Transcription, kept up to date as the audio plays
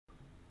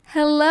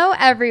Hello,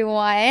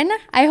 everyone.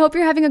 I hope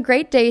you're having a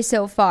great day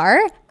so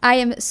far. I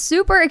am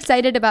super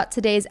excited about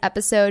today's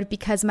episode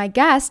because my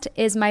guest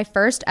is my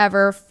first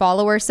ever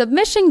follower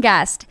submission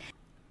guest.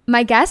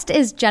 My guest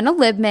is Jenna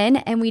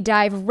Libman, and we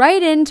dive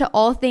right into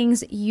all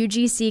things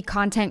UGC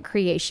content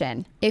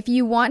creation. If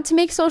you want to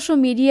make social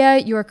media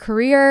your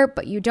career,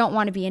 but you don't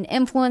want to be an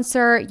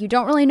influencer, you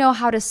don't really know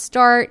how to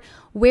start,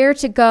 where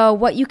to go,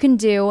 what you can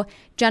do,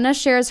 Jenna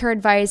shares her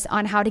advice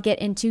on how to get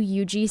into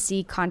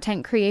UGC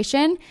content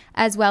creation,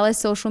 as well as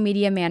social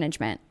media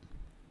management.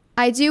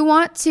 I do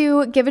want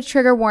to give a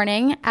trigger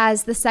warning,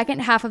 as the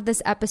second half of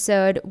this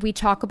episode, we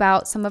talk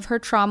about some of her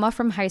trauma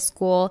from high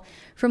school,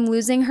 from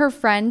losing her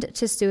friend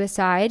to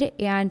suicide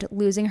and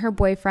losing her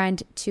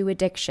boyfriend to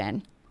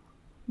addiction.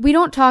 We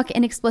don't talk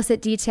in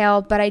explicit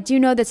detail, but I do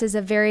know this is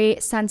a very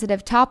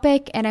sensitive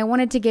topic, and I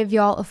wanted to give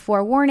y'all a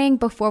forewarning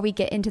before we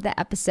get into the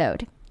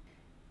episode.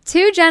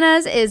 Two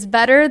Jennas is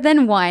better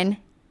than one.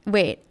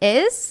 Wait,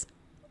 is?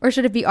 Or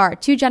should it be are?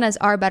 Two Jennas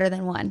are better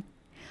than one.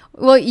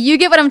 Well, you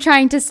get what I'm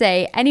trying to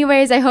say.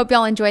 Anyways, I hope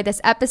y'all enjoyed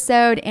this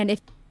episode. And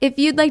if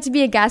you'd like to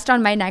be a guest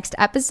on my next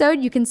episode,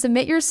 you can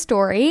submit your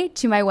story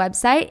to my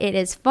website. It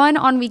is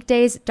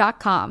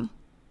funonweekdays.com.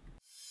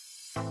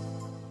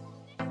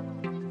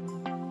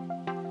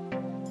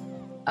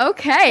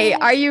 Okay,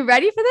 are you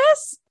ready for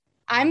this?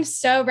 I'm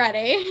so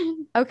ready.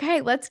 Okay,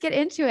 let's get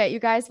into it. You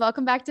guys,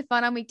 welcome back to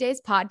Fun on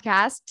Weekdays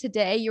podcast.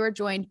 Today, you are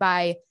joined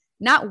by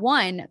not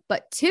one,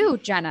 but two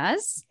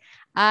Jennas.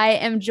 I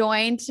am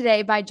joined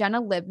today by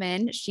Jenna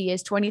Libman. She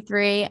is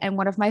 23 and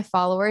one of my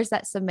followers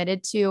that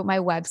submitted to my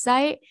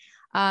website,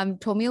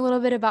 told me a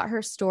little bit about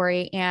her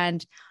story.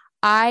 And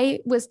I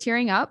was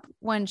tearing up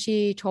when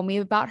she told me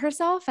about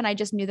herself. And I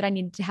just knew that I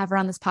needed to have her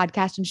on this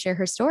podcast and share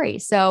her story.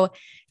 So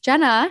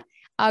Jenna,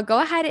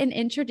 go ahead and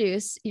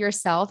introduce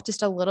yourself,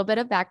 just a little bit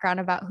of background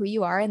about who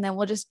you are, and then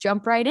we'll just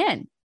jump right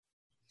in.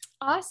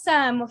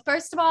 Awesome. Well,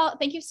 first of all,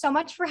 thank you so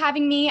much for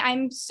having me.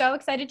 I'm so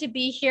excited to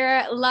be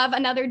here. Love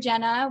another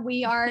Jenna.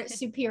 We are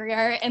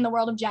superior in the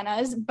world of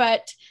Jennas,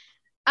 but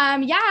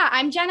I'm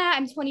Jenna.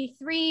 I'm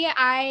 23.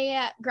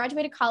 I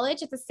graduated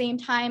college at the same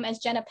time as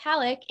Jenna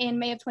Palick in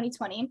May of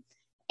 2020.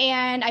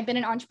 And I've been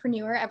an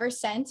entrepreneur ever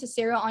since, a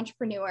serial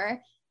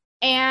entrepreneur.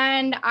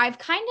 And my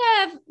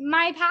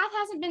path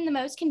hasn't been the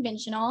most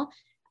conventional.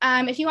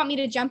 If you want me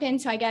to jump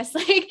into, I guess,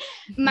 like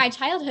my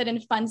childhood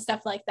and fun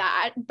stuff like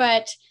that.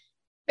 But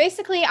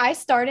basically,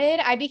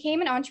 I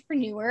became an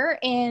entrepreneur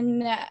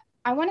in,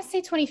 I want to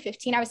say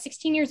 2015. I was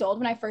 16 years old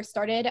when I first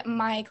started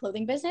my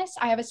clothing business.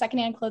 I have a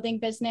secondhand clothing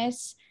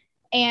business.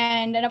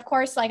 And of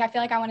course, I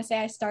feel like I want to say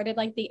I started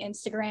the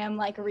Instagram,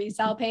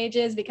 resale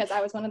pages because I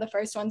was one of the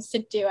first ones to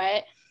do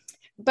it.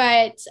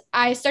 But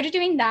I started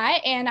doing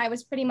that, and I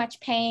was pretty much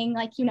paying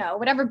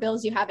whatever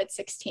bills you have at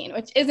 16,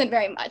 which isn't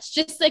very much,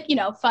 just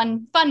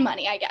fun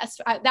money, I guess.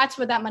 That's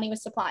what that money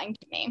was supplying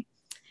to me.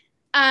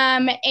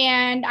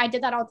 And I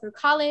did that all through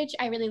college.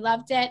 I really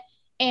loved it.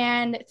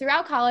 And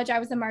throughout college, I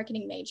was a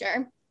marketing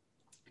major.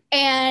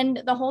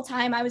 And the whole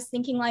time I was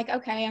thinking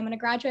okay, I'm going to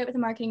graduate with a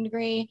marketing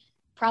degree,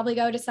 probably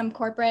go to some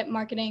corporate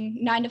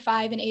marketing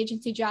 9-to-5 an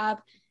agency job.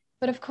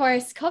 But of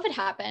course, COVID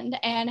happened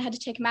and I had to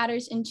take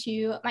matters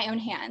into my own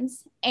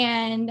hands.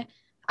 And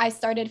I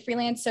started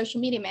freelance social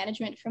media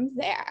management from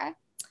there.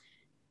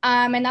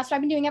 And that's what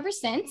I've been doing ever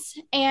since.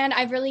 And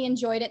I've really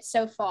enjoyed it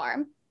so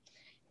far.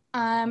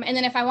 And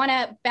then if I want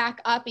to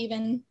back up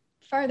even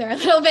further a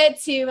little bit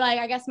to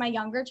I guess my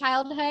younger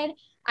childhood,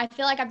 I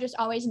feel like I've just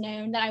always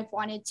known that I've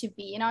wanted to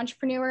be an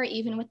entrepreneur,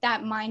 even with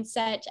that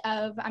mindset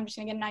of I'm just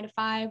going to get a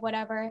 9-to-5,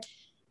 whatever.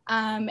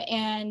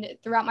 And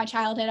throughout my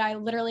childhood, I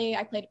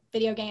played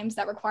video games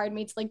that required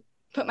me to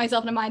put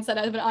myself in a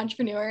mindset of an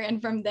entrepreneur. And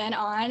from then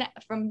on,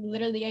 from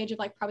literally the age of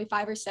probably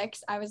 5 or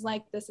 6, I was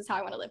like, this is how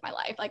I want to live my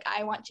life.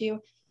 I want to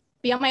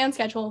be on my own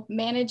schedule,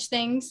 manage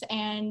things,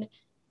 and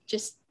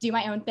just do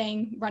my own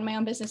thing, run my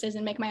own businesses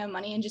and make my own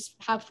money and just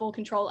have full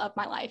control of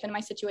my life and my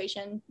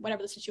situation,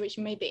 whatever the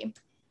situation may be.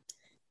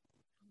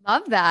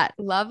 Love that.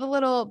 Love a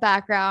little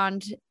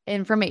background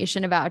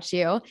information about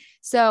you.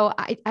 So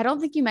I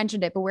don't think you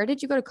mentioned it, but where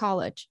did you go to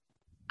college?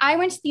 I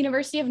went to the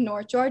University of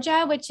North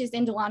Georgia, which is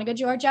in Dahlonega,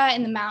 Georgia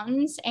in the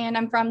mountains. And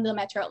I'm from the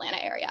metro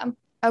Atlanta area.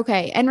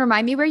 Okay. And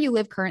remind me where you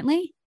live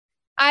currently?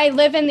 I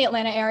live in the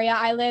Atlanta area.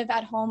 I live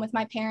at home with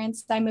my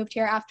parents. I moved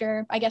here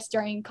after, I guess,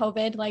 during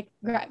COVID,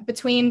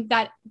 between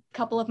that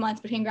couple of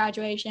months between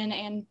graduation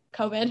and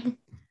COVID.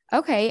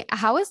 Okay.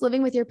 How is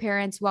living with your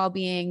parents while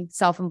being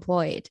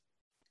self-employed?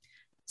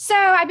 So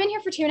I've been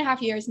here for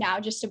 2.5 years now,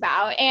 just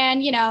about. And,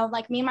 me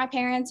and my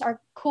parents are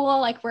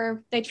cool.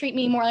 They treat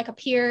me more like a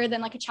peer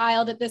than like a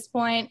child at this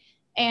point.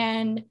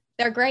 And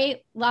they're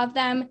great. Love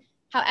them.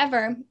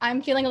 However,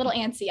 I'm feeling a little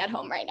antsy at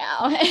home right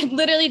now.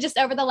 Literally just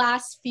over the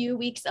last few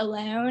weeks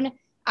alone,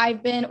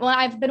 I've been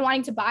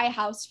wanting to buy a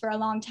house for a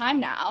long time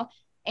now.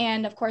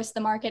 And of course,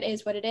 the market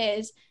is what it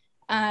is.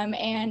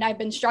 And I've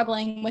been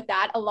struggling with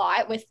that a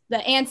lot, with the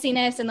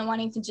antsiness and the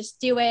wanting to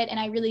just do it. And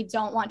I really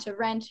don't want to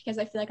rent because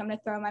I feel like I'm going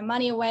to throw my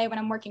money away when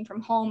I'm working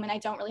from home and I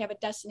don't really have a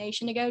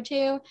destination to go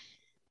to.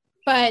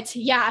 But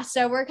yeah,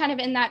 so we're kind of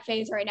in that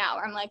phase right now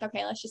where I'm like,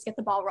 okay, let's just get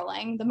the ball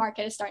rolling. The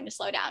market is starting to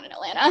slow down in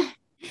Atlanta.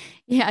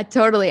 Yeah,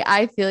 totally.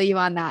 I feel you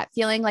on that.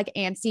 Feeling like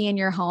antsy in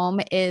your home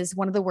is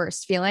one of the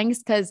worst feelings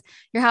because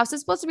your house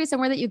is supposed to be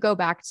somewhere that you go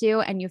back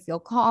to and you feel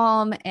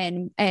calm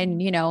and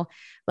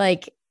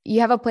like you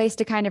have a place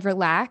to kind of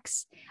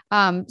relax.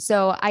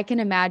 So I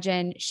can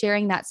imagine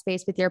sharing that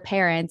space with your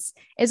parents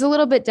is a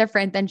little bit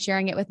different than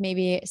sharing it with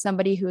maybe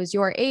somebody who is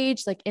your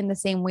age, like in the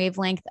same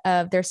wavelength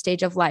of their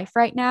stage of life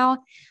right now.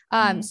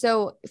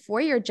 So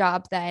for your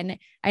job, then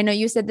I know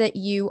you said that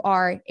you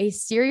are a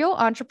serial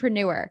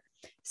entrepreneur.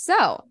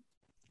 So,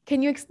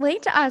 can you explain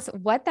to us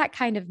what that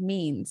kind of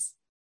means?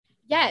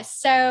 Yes.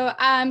 So,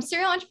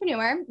 serial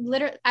entrepreneur,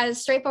 literally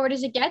as straightforward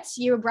as it gets,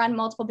 you run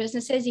multiple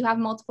businesses, you have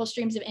multiple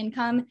streams of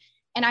income.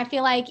 And I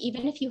feel like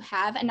even if you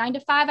have a 9 to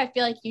 5, I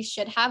feel like you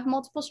should have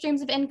multiple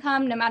streams of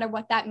income, no matter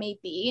what that may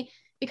be.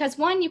 Because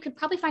one, you could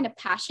probably find a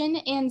passion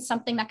in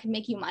something that could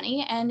make you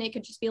money, and it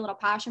could just be a little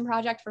passion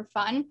project for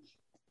fun.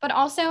 But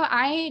also,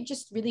 I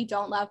just really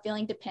don't love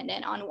feeling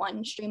dependent on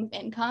one stream of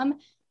income.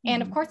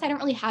 And of course, I don't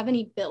really have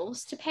any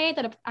bills to pay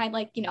that I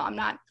like, I'm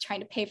not trying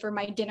to pay for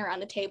my dinner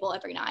on the table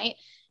every night.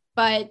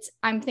 But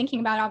I'm thinking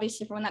about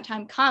obviously for when that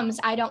time comes,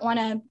 I don't want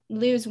to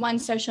lose one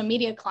social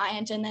media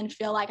client and then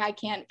feel like I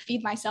can't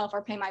feed myself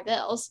or pay my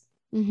bills.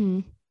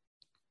 Mm-hmm.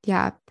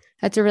 Yeah,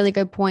 that's a really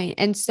good point.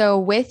 And so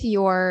with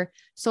your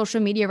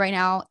social media right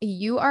now,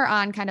 you are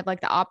on kind of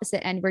like the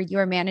opposite end where you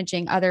are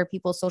managing other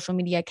people's social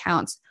media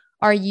accounts.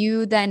 Are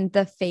you then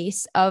the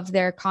face of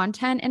their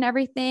content and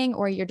everything,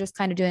 or you're just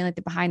kind of doing like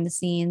the behind the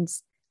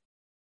scenes?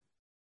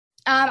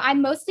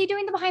 I'm mostly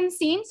doing the behind the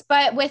scenes,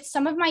 but with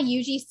some of my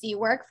UGC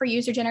work for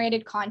user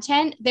generated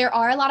content, there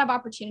are a lot of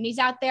opportunities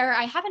out there.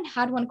 I haven't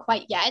had one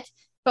quite yet,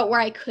 but where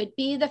I could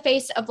be the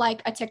face of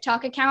like a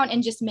TikTok account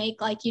and just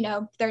make like,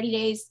 30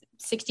 days,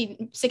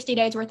 60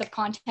 days worth of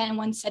content in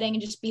one sitting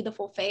and just be the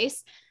full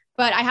face.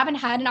 But I haven't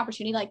had an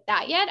opportunity like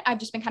that yet. I've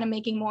just been kind of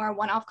making more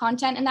one-off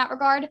content in that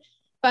regard.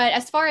 But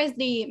as far as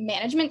the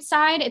management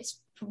side,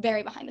 it's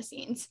very behind the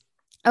scenes.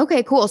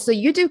 Okay, cool. So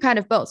you do kind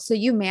of both. So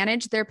you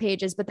manage their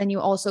pages, but then you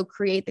also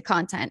create the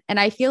content. And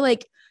I feel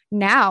like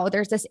now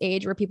there's this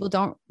age where people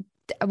don't,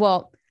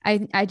 well,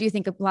 I do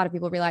think a lot of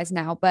people realize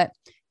now, but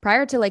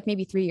prior to like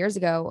maybe 3 years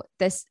ago,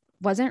 this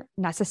wasn't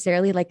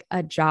necessarily like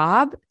a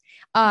job.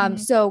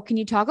 So can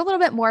you talk a little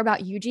bit more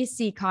about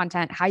UGC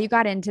content, how you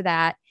got into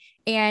that?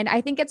 And I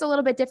think it's a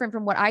little bit different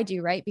from what I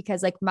do, right?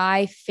 Because like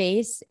my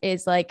face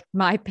is like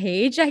my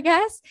page, I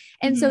guess.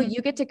 And so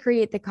you get to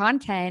create the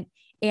content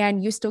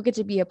and you still get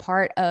to be a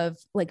part of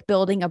like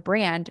building a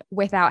brand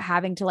without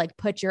having to like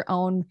put your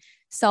own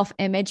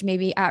self-image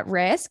maybe at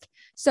risk.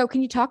 So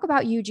can you talk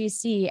about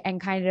UGC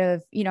and kind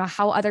of,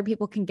 how other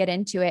people can get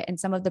into it and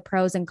some of the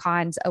pros and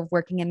cons of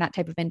working in that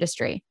type of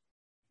industry?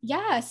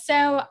 Yeah.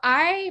 So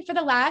I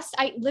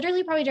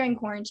literally probably during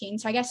quarantine,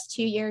 so I guess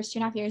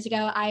 2.5 years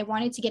ago, I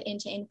wanted to get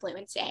into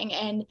influencing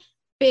and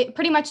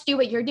pretty much do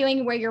what you're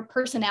doing, where your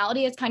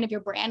personality is kind of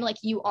your brand, like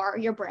you are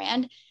your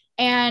brand.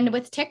 And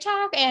with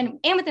TikTok and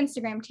with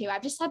Instagram too,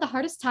 I've just had the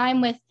hardest time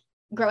with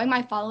growing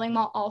my following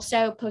while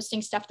also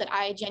posting stuff that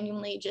I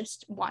genuinely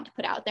just want to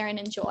put out there and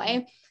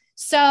enjoy.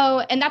 So,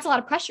 and that's a lot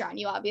of pressure on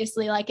you,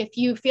 obviously. Like if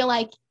you feel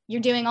like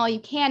you're doing all you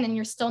can and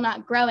you're still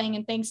not growing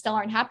and things still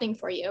aren't happening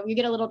for you, you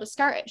get a little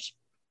discouraged.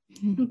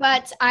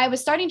 But I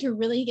was starting to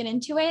really get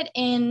into it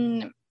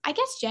in, I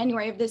guess,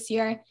 January of this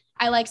year.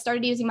 I like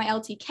started using my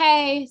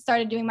LTK,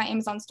 started doing my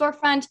Amazon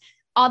storefront,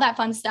 all that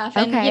fun stuff.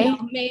 And,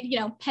 made,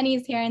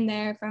 pennies here and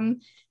there from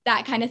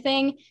that kind of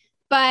thing.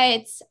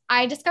 But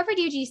I discovered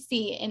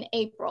UGC in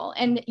April,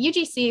 and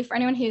UGC, for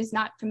anyone who's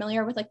not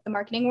familiar with like the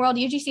marketing world,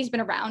 UGC has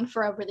been around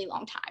for a really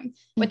long time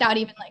without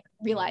even like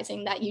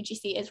realizing that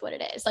UGC is what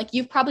it is. Like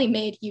you've probably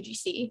made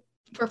UGC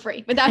for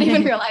free without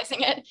even realizing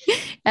it.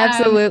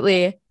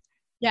 Absolutely.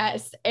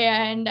 Yes.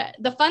 And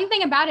the fun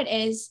thing about it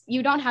is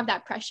you don't have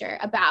that pressure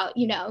about,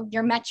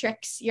 your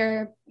metrics,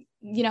 your,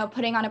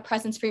 putting on a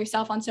presence for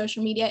yourself on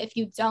social media. If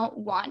you don't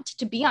want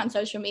to be on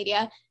social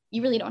media,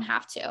 you really don't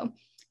have to.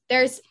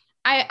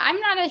 I'm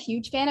not a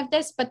huge fan of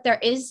this, but there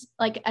is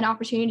like an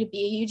opportunity to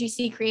be a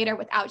UGC creator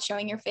without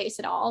showing your face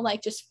at all,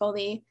 like just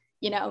fully,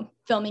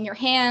 filming your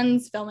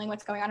hands, filming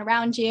what's going on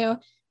around you.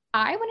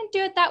 I wouldn't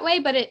do it that way,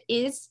 but it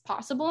is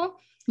possible.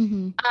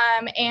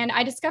 And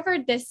I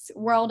discovered this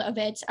world of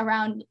it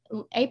around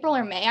April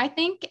or May, I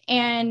think,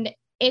 and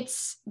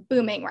it's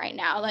booming right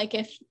now. Like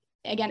if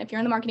you're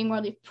in the marketing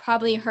world, you've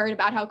probably heard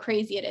about how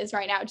crazy it is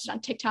right now, just on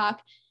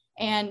TikTok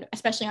and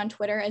especially on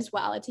Twitter as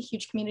well. It's a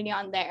huge community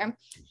on there.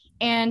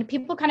 And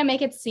people kind of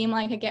make it seem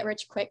like a get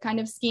rich quick kind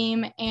of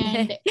scheme.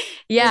 And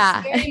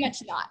yeah, it's very much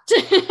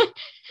not.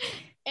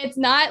 It's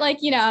not like,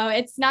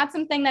 it's not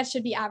something that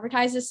should be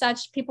advertised as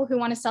such. People who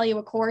want to sell you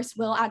a course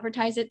will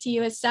advertise it to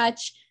you as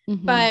such,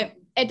 but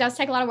it does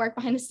take a lot of work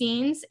behind the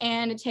scenes,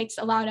 and it takes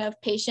a lot of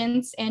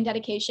patience and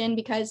dedication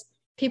because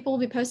people will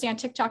be posting on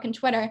TikTok and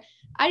Twitter,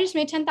 I just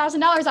made $10,000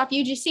 off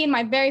UGC in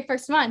my very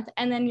first month.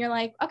 And then you're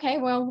like, okay,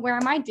 well, where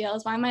are my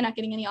deals? Why am I not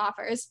getting any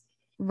offers?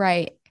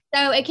 Right.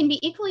 So it can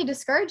be equally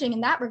discouraging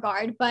in that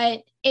regard,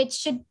 but it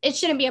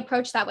shouldn't be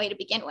approached that way to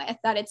begin with,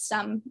 that it's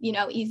some,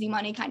 easy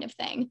money kind of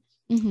thing.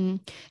 Mm-hmm.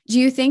 Do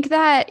you think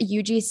that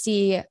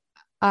UGC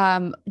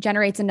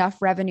generates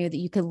enough revenue that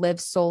you could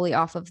live solely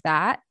off of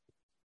that?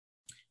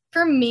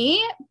 For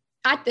me,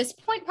 at this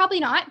point, probably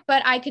not,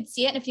 but I could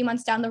see it in a few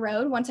months down the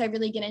road once I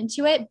really get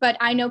into it. But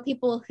I know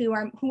people who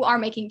are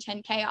making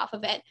 10K off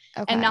of it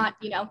and not,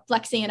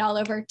 flexing it all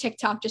over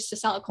TikTok just to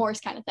sell a course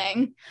kind of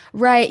thing.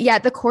 Right. Yeah.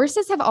 The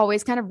courses have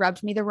always kind of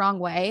rubbed me the wrong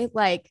way.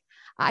 Like,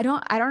 I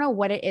don't know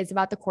what it is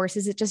about the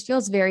courses. It just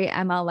feels very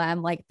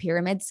MLM, like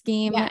pyramid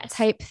scheme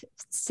type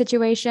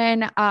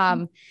situation.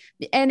 And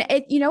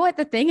you know what,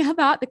 the thing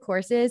about the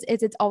courses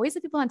is it's always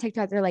the people on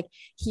TikTok. They're like,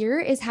 here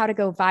is how to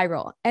go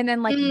viral. And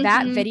then like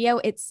that video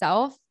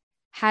itself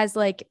has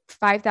like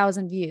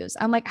 5,000 views.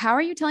 I'm like, how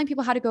are you telling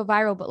people how to go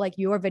viral? But like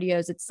your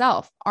videos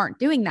itself aren't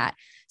doing that.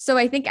 So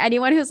I think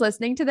anyone who's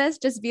listening to this,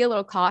 just be a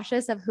little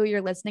cautious of who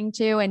you're listening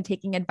to and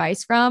taking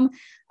advice from.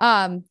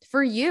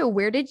 For you,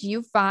 where did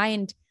you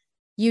find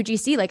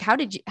UGC? Like, how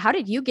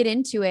did you get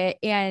into it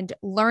and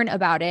learn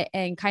about it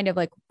and kind of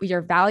like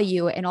your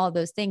value and all of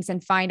those things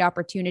and find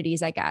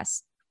opportunities, I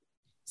guess?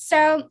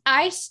 So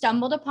I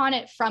stumbled upon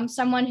it from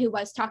someone who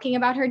was talking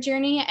about her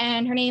journey,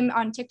 and her name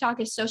on TikTok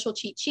is Social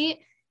Cheat Sheet.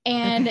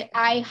 And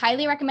I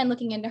highly recommend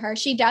looking into her.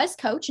 She does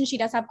coach and she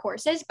does have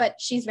courses, but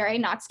she's very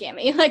not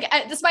scammy. Like,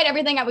 despite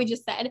everything that we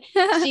just said,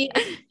 she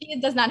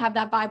does not have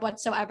that vibe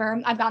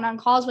whatsoever. I've gone on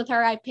calls with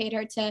her. I've paid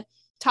her to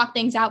talk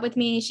things out with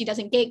me. She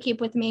doesn't gatekeep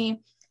with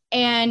me.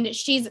 And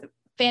she's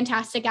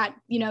fantastic at,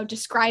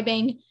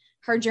 describing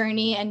her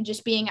journey and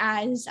just being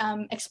as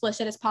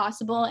explicit as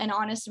possible and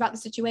honest about the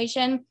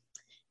situation.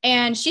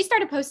 And she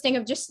started posting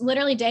of just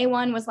literally day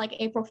one was like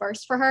April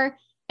 1st for her.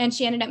 And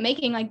she ended up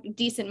making like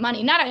decent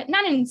money, not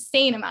an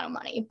insane amount of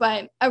money,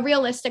 but a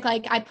realistic,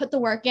 like I put the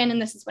work in and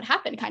this is what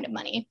happened kind of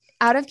money.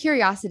 Out of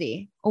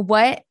curiosity,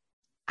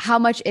 how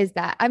much is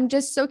that? I'm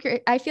just so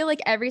curious. I feel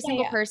like every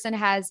single person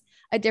has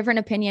a different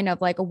opinion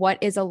of like what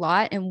is a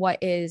lot and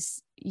what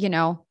is,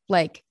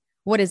 like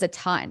what is a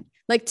ton.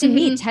 Like to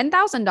me,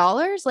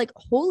 $10,000, like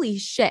holy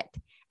shit.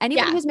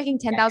 Anybody who's making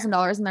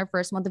 $10,000 in their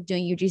first month of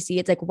doing UGC,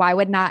 it's like, why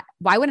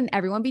wouldn't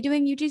everyone be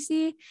doing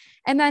UGC?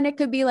 And then it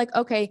could be like,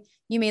 okay,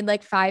 you made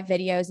like 5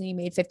 videos and you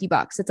made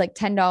 $50. It's like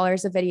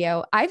 $10 a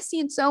video. I've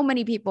seen so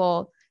many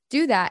people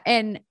do that.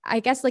 And I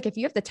guess like if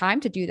you have the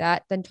time to do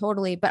that, then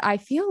totally. But I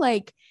feel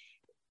like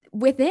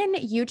within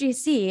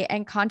UGC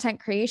and content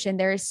creation,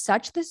 there is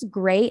such this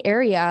gray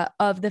area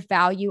of the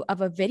value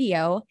of a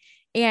video.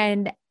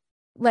 And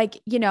like,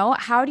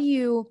 how do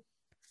you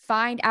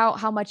find out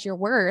how much you're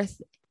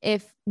worth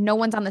if no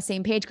one's on the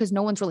same page because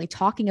no one's really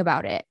talking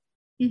about it?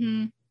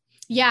 Mm-hmm.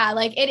 Yeah,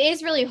 like it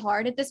is really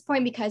hard at this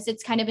point because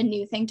it's kind of a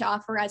new thing to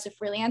offer as a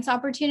freelance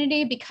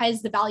opportunity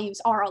because the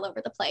values are all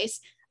over the place.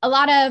 A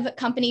lot of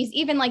companies,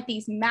 even like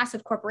these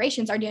massive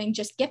corporations, are doing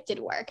just gifted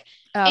work.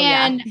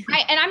 I'm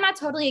not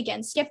totally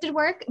against gifted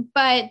work,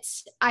 but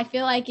I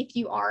feel like if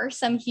you are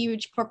some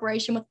huge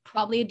corporation with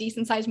probably a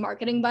decent sized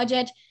marketing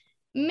budget,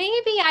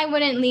 maybe I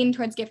wouldn't lean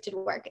towards gifted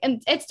work.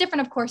 And it's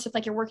different, of course, if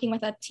like you're working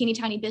with a teeny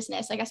tiny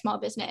business, like a small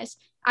business.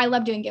 I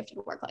love doing gifted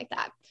work like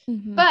that.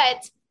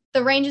 But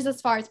the ranges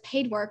as far as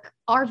paid work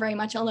are very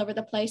much all over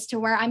the place to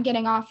where I'm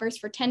getting offers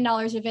for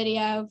 $10 a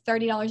video,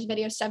 $30 a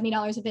video,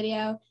 $70 a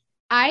video.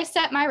 I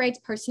set my rates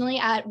personally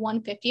at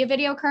 $150 a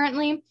video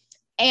currently.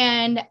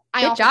 And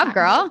good job,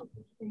 girl.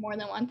 More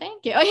than one.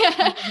 Thank you.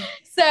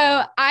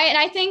 So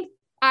I think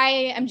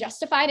I am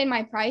justified in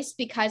my price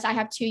because I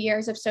have 2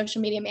 years of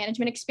social media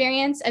management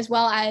experience, as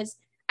well as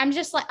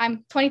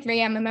I'm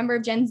 23. I'm a member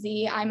of Gen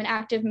Z. I'm an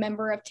active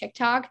member of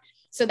TikTok.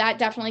 So that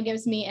definitely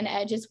gives me an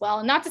edge as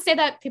well. Not to say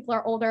that people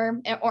are older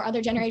or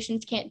other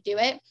generations can't do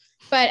it,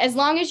 but as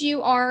long as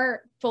you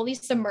are fully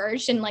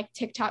submerged in like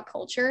TikTok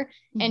culture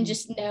and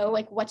just know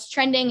like what's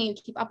trending and you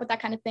keep up with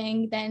that kind of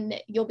thing, then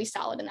you'll be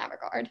solid in that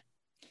regard.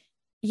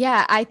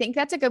 Yeah, I think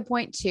that's a good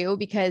point too,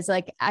 because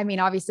like, I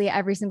mean, obviously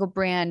every single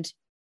brand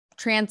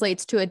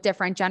translates to a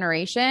different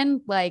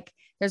generation. Like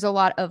there's a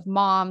lot of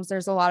moms,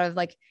 there's a lot of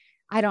like,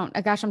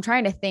 I'm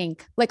trying to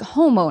think like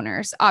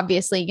homeowners,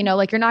 obviously,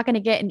 like you're not going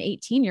to get an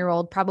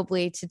 18-year-old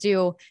probably to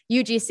do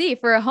UGC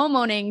for a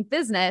homeowning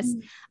business.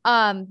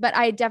 But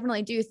I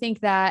definitely do think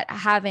that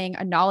having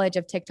a knowledge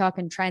of TikTok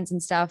and trends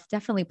and stuff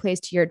definitely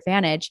plays to your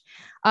advantage.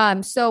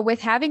 So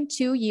with having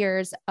 2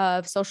 years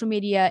of social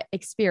media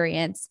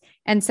experience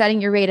and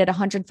setting your rate at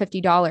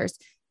 $150,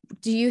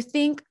 do you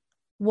think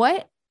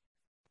what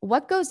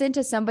goes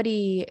into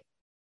somebody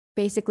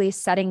basically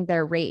setting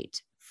their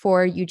rate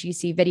for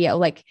UGC video?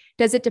 Like,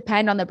 does it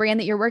depend on the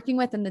brand that you're working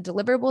with and the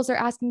deliverables they're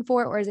asking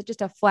for, or is it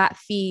just a flat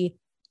fee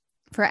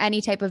for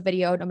any type of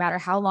video, no matter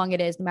how long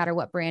it is, no matter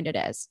what brand it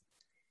is?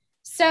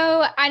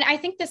 So I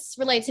think this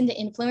relates into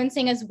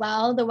influencing as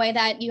well, the way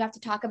that you have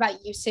to talk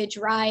about usage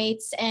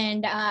rights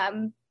and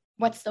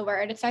what's the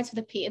word? It starts with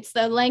a P. It's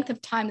the length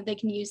of time that they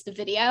can use the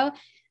video.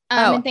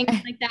 And things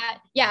like that.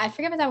 Yeah, I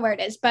forget what that word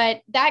is,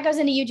 but that goes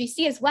into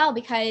UGC as well,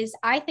 because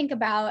I think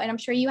about, and I'm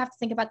sure you have to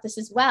think about this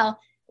as well,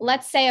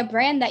 let's say a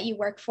brand that you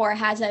work for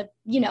has a,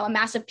 a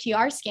massive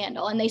PR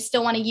scandal and they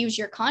still want to use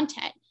your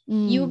content.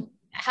 You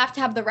have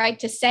to have the right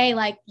to say,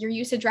 like, your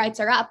usage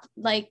rights are up.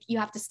 Like, you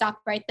have to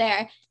stop right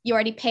there. You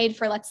already paid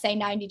for, let's say,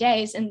 90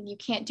 days and you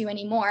can't do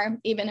any more,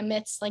 even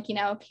amidst, like,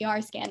 a PR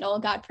scandal,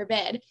 God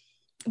forbid.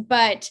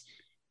 But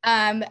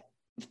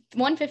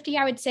 150,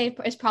 I would say,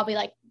 is probably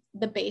like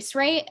the base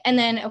rate. And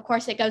then of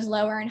course it goes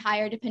lower and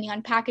higher depending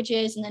on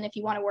packages. And then if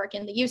you want to work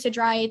in the usage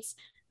rights,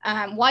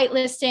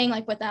 whitelisting,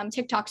 like with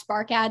TikTok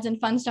Spark ads and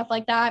fun stuff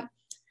like that.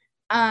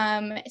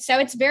 So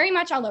it's very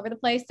much all over the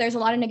place. There's a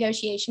lot of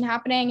negotiation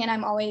happening, and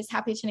I'm always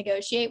happy to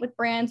negotiate with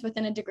brands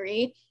within a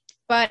degree.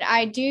 But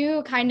I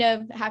do kind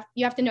of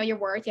you have to know your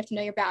worth. You have to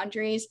know your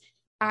boundaries.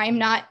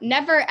 I'm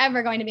never,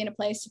 ever going to be in a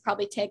place to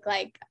probably take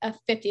like a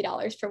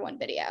 $50 for one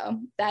video.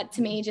 That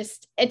to me,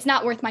 it's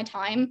not worth my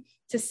time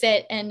to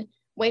sit and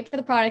wait for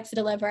the product to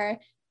deliver,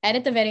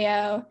 edit the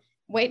video,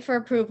 wait for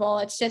approval.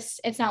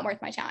 It's not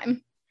worth my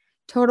time.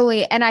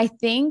 Totally. And I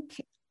think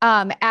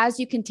as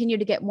you continue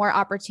to get more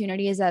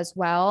opportunities as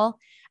well,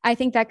 I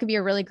think that could be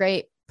a really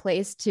great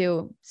place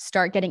to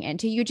start getting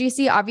into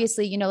UGC.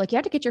 Obviously, like you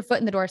have to get your foot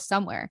in the door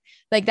somewhere.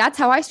 Like that's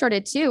how I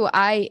started too.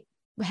 I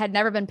had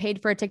never been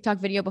paid for a TikTok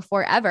video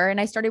before ever.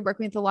 And I started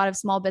working with a lot of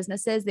small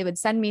businesses. They would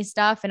send me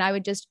stuff and I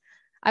would just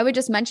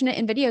mention it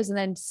in videos. And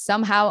then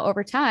somehow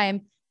over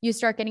time you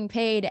start getting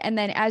paid. And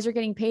then as you're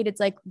getting paid, it's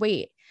like,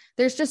 wait,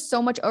 there's just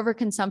so much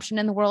overconsumption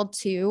in the world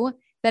too,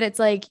 that it's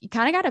like, you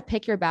kind of got to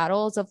pick your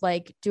battles of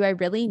like, do I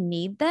really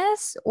need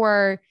this?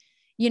 Or,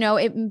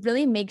 it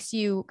really makes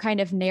you kind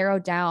of narrow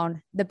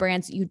down the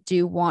brands that you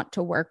do want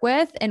to work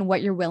with and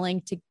what you're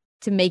willing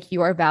to make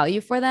your value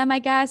for them, I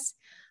guess.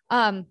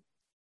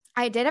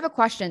 I did have a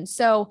question.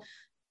 So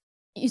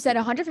you said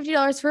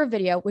 $150 for a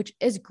video, which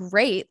is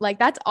great. Like,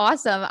 that's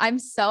awesome. I'm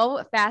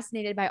so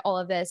fascinated by all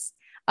of this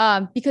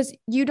because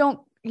you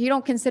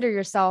don't consider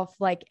yourself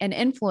like an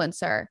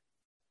influencer.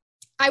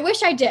 I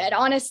wish I did.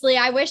 Honestly,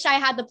 I wish I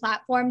had the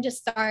platform to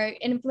start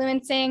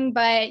influencing,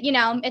 but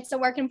it's a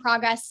work in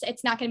progress.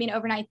 It's not going to be an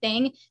overnight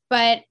thing,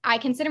 but I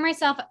consider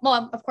myself,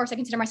 well, of course I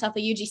consider myself a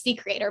UGC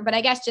creator, but I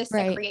guess just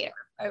a creator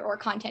or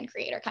content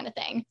creator kind of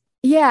thing.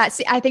 Yeah.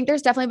 See, I think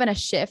there's definitely been a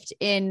shift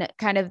in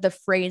kind of the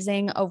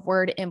phrasing of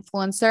word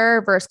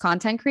influencer versus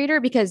content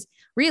creator, because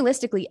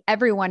realistically,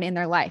 everyone in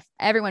their life,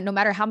 no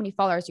matter how many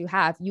followers you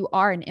have, you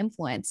are an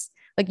influence.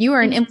 Like you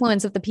are an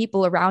influence of the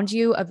people around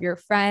you, of your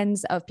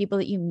friends, of people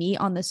that you meet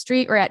on the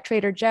street or at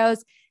Trader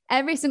Joe's.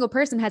 Every single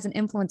person has an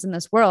influence in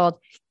this world.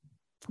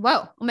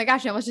 Whoa. Oh my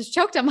gosh. I almost just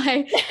choked on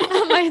my,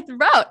 on my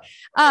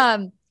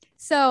throat.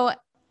 So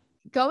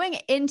going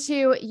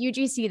into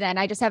UGC, then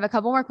I just have a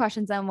couple more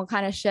questions and we'll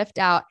kind of shift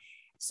out.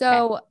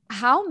 So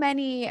how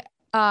many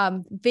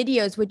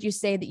videos would you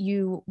say that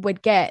you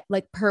would get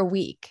like per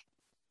week?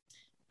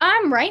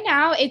 Right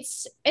now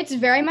it's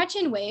very much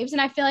in waves.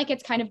 And I feel like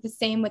it's kind of the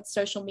same with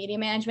social media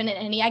management and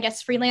any, I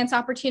guess, freelance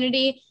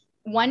opportunity.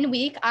 1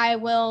 week, I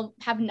will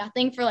have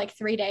nothing for like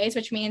 3 days,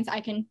 which means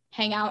I can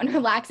hang out and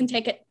relax and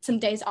take some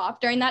days off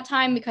during that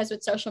time, because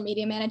with social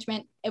media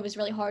management, it was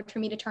really hard for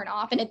me to turn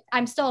off. And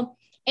I'm still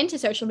into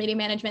social media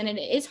management and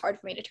it is hard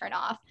for me to turn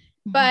off.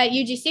 But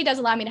UGC does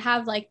allow me to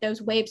have like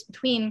those waves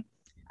between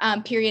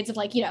periods of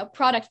like,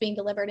 product being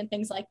delivered and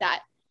things like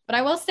that. But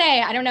I will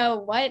say, I don't know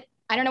what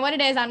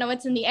it is. I don't know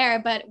what's in the air,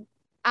 but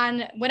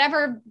on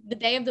whatever the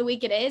day of the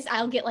week it is,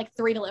 I'll get like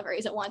 3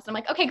 deliveries at once. I'm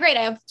like, okay, great.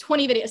 I have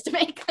 20 videos to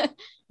make.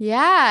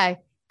 Yeah,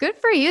 good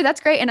for you.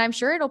 That's great. And I'm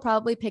sure it'll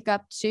probably pick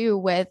up too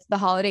with the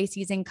holiday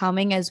season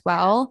coming as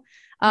well.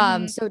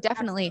 So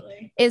definitely.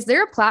 Absolutely. Is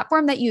there a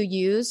platform that you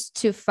use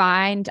to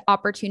find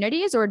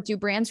opportunities, or do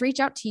brands reach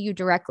out to you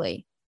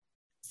directly?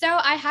 So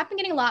I have been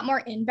getting a lot more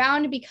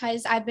inbound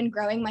because I've been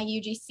growing my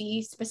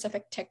UGC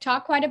specific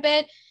TikTok quite a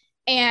bit.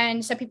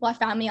 And so people have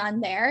found me on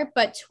there,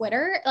 but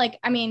Twitter,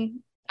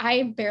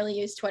 I barely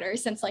use Twitter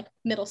since like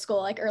middle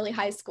school, like early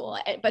high school,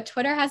 but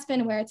Twitter has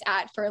been where it's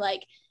at for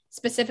like,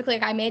 specifically,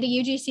 like I made a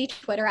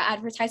UGC Twitter, I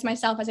advertised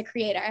myself as a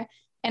creator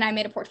and I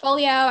made a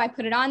portfolio. I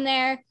put it on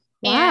there.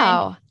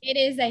 Wow. And it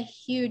is a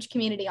huge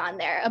community on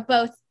there of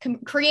both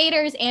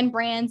creators and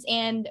brands,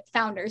 and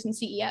founders and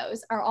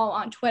CEOs are all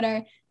on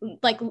Twitter,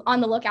 like on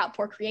the lookout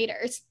for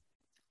creators.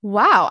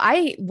 Wow.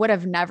 I would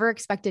have never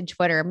expected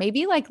Twitter,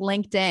 maybe like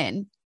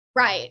LinkedIn.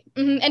 Right.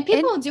 Mm-hmm. And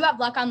people do have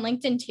luck on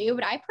LinkedIn too,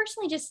 but I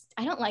personally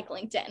I don't like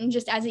LinkedIn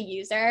just as a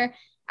user.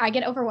 I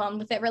get overwhelmed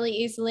with it really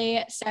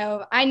easily.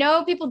 So I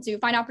know people do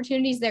find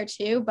opportunities there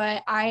too,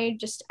 but I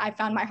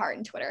found my heart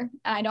in Twitter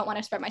and I don't want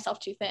to spread myself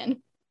too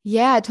thin.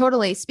 Yeah,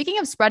 totally. Speaking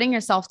of spreading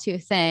yourself too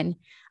thin,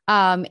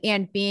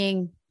 and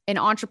being an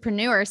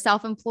entrepreneur,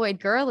 self-employed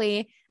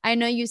girly, I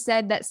know you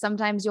said that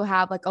sometimes you'll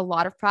have like a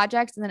lot of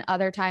projects and then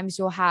other times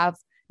you'll have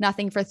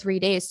nothing for 3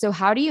 days. So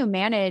how do you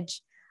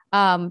manage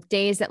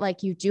days that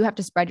like you do have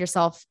to spread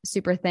yourself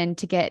super thin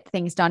to get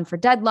things done for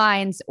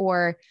deadlines,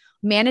 or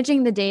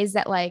managing the days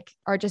that like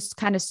are just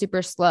kind of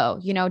super slow,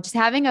 just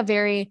having a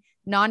very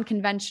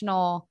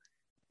non-conventional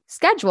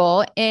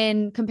schedule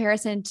in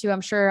comparison to, I'm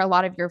sure, a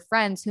lot of your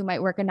friends who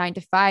might work a 9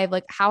 to 5,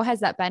 like how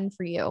has that been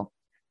for you?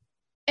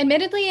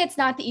 Admittedly, it's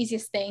not the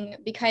easiest thing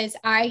because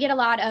I get a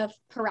lot of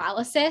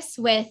paralysis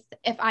with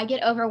if I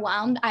get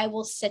overwhelmed, I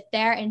will sit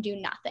there and do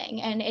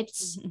nothing. And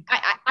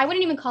I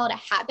wouldn't even call it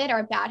a habit or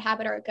a bad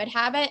habit or a good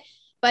habit,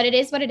 but it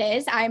is what it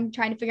is. I'm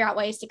trying to figure out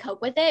ways to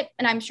cope with it.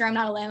 And I'm sure I'm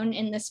not alone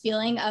in this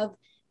feeling of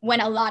when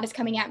a lot is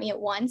coming at me at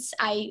once,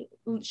 I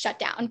shut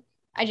down.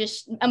 I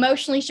just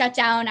emotionally shut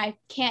down. I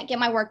can't get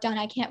my work done.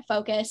 I can't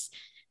focus,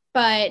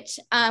 but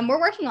we're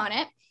working on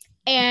it.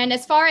 And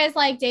as far as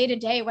like day to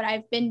day, what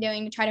I've been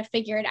doing to try to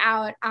figure it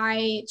out,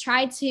 I'm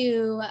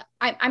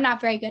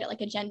not very good at like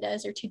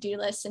agendas or to-do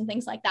lists and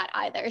things like that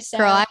either. So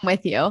Girl, I'm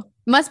with you.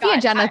 Must be a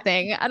Jenna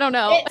thing. I don't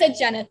know. It's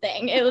a Jenna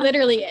thing. It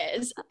literally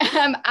is.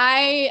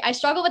 I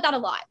struggle with that a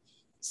lot.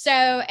 So,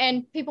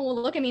 and people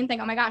will look at me and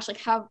think, oh my gosh, like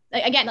how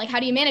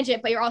do you manage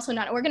it? But you're also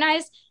not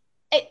organized.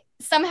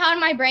 Somehow in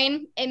my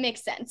brain, it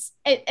makes sense.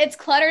 It's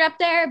cluttered up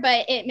there,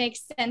 but it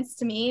makes sense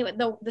to me.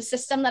 The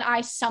system that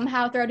I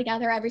somehow throw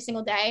together every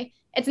single day,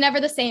 it's never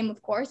the same,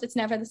 of course. It's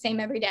never the same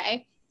every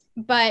day.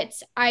 But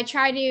I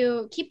try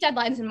to keep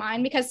deadlines in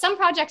mind because some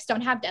projects don't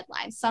have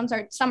deadlines.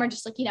 Some are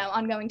just like,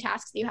 ongoing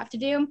tasks that you have to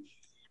do.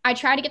 I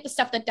try to get the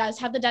stuff that does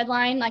have the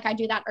deadline. Like I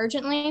do that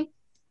urgently.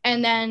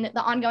 And then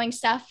the ongoing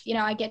stuff,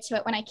 I get to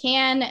it when I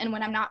can. And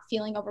when I'm not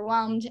feeling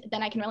overwhelmed,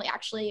 then I can really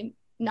actually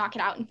knock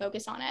it out and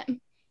focus on it.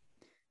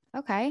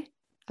 Okay.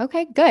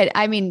 Okay, good.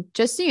 I mean,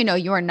 just so you know,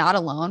 you are not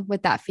alone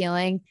with that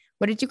feeling.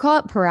 What did you call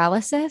it?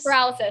 Paralysis?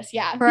 Paralysis.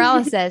 Yeah.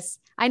 Paralysis.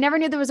 I never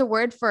knew there was a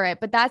word for it,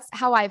 but that's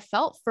how I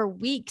felt for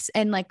weeks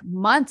and like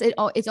months.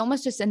 It's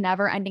almost just a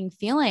never ending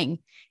feeling,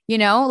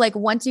 like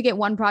once you get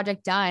one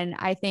project done,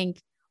 I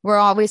think we're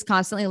always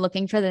constantly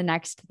looking for the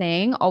next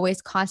thing,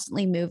 always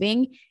constantly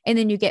moving. And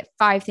then you get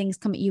 5 things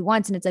come at you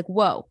once. And it's like,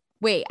 whoa,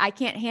 wait, I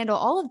can't handle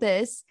all of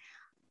this.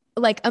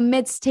 Like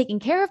amidst taking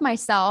care of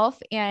myself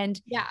and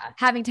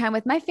having time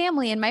with my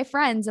family and my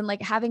friends and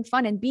like having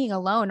fun and being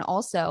alone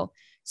also.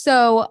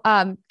 So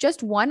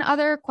just one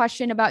other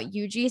question about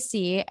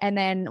UGC, and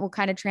then we'll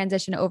kind of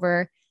transition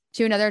over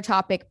to another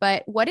topic.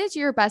 But what is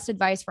your best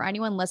advice for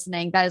anyone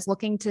listening that is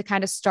looking to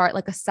kind of start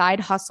like a side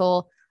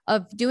hustle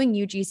of doing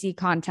UGC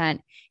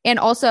content? And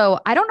also,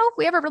 I don't know if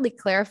we ever really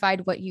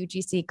clarified what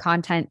UGC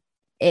content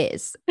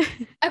is.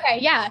 Okay.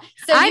 Yeah.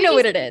 So I know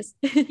what it is.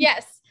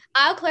 Yes.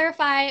 I'll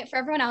clarify for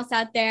everyone else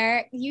out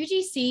there.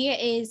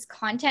 UGC is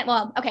content.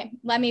 Well, okay,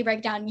 let me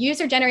break down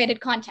user generated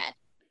content.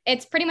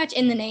 It's pretty much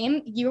in the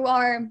name. You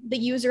are the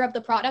user of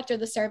the product or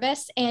the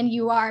service, and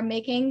you are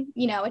making,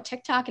 a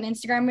TikTok and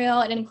Instagram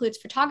reel. It includes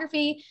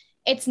photography.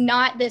 It's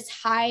not this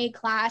high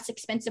class,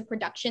 expensive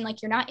production.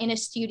 Like you're not in a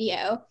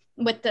studio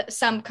with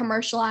some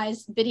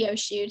commercialized video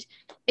shoot.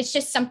 It's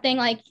just something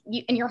like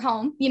you in your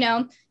home,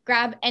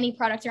 grab any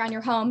product around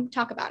your home,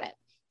 talk about it.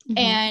 Mm-hmm.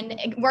 And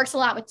it works a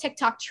lot with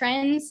TikTok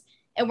trends.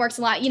 It works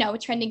a lot,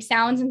 with trending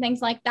sounds and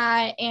things like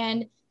that.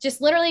 And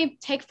just literally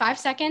take 5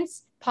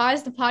 seconds,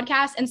 pause the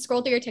podcast and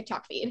scroll through your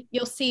TikTok feed.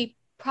 You'll see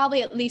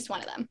probably at least one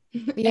of them.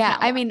 Yeah.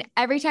 I mean,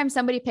 every time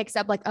somebody picks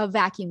up like a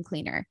vacuum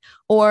cleaner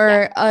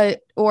or I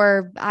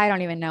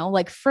don't even know,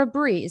 like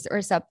Febreze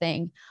or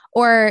something,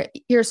 or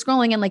you're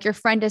scrolling and like your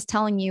friend is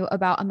telling you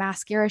about a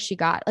mascara she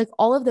got, like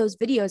all of those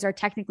videos are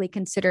technically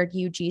considered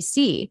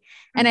UGC.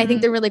 And I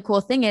think the really cool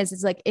thing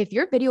is like, if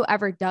your video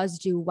ever does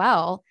do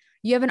well,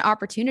 you have an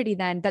opportunity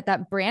then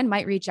that brand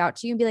might reach out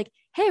to you and be like,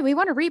 hey, we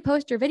want to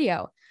repost your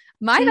video.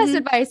 My best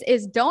advice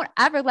is don't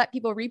ever let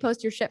people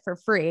repost your shit for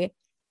free.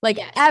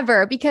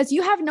 Ever, because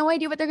you have no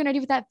idea what they're going to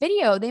do with that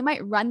video. They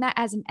might run that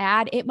as an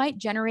ad. It might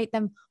generate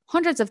them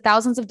hundreds of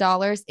thousands of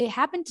dollars. It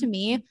happened to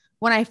me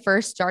when I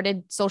first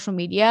started social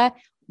media.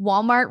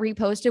 Walmart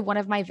reposted one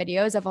of my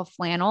videos of a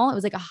flannel. It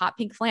was like a hot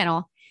pink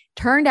flannel.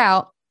 Turned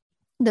out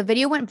the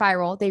video went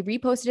viral. They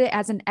reposted it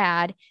as an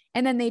ad,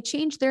 and then they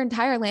changed their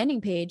entire landing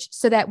page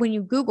so that when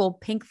you Google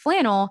pink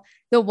flannel,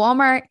 the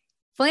Walmart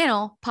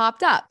flannel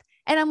popped up.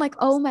 And I'm like,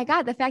 oh my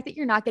God, the fact that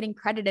you're not getting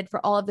credited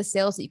for all of the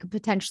sales that you could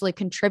potentially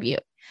contribute.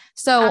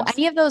 So Absolutely.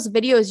 Any of those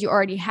videos you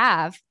already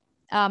have,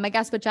 I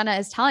guess what Jenna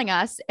is telling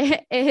us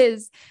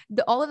is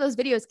all of those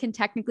videos can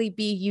technically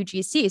be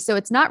UGC. So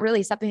it's not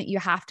really something that you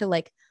have to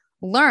like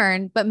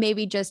learn, but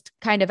maybe just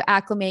kind of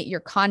acclimate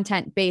your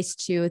content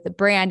based to the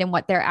brand and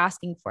what they're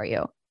asking for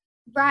you.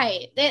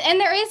 Right. And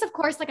there is, of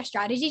course, like a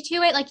strategy to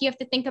it. Like you have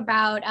to think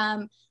about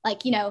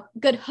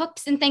good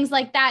hooks and things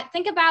like that.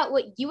 Think about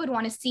what you would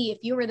want to see if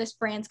you were this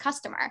brand's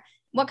customer.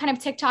 What kind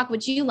of TikTok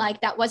would you like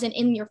that wasn't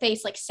in your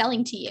face, like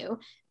selling to you,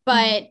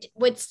 but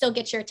would still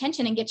get your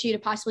attention and get you to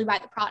possibly buy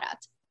the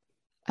product?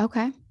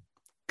 Okay.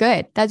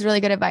 Good. That's really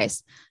good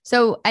advice.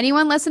 So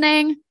anyone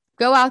listening,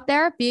 go out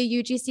there, be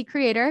a UGC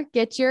creator,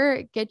 get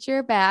your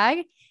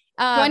bag.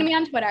 Join me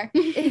on Twitter.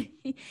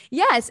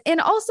 Yes.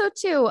 And also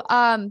too,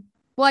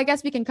 well, I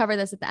guess we can cover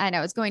this at the end.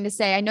 I was going to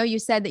say, I know you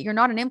said that you're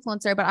not an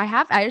influencer, but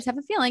I just have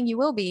a feeling you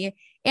will be.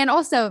 And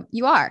also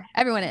you are,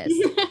 everyone is.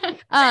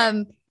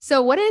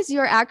 So what is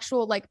your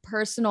actual like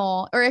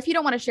personal, or if you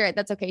don't want to share it,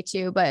 that's okay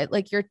too. But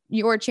like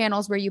your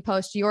channels where you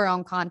post your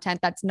own content,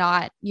 that's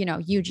not,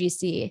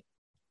 UGC.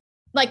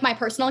 Like my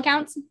personal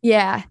accounts?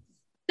 Yeah.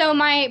 So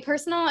my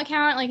personal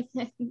account, like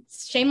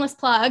shameless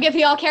plug, if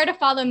y'all care to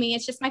follow me,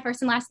 it's just my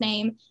first and last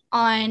name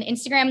on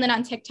Instagram. Then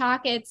on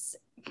TikTok, it's,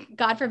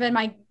 God forbid,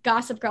 my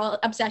gossip girl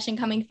obsession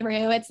coming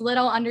through. It's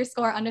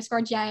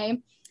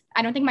little__J.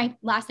 I don't think my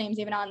last name's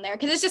even on there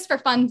because it's just for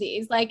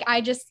funsies. Like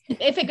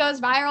if it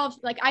goes viral,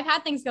 like I've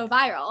had things go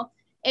viral.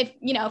 If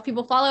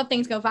people follow, if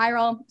things go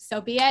viral, so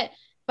be it.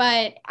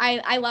 But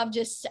I love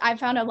I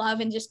found a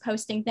love in just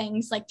posting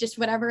things, like just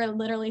whatever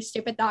literally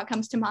stupid thought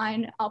comes to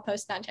mind, I'll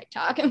post on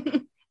TikTok.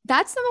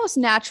 That's the most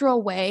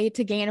natural way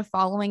to gain a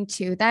following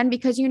too, then,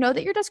 because you know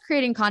that you're just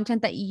creating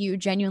content that you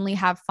genuinely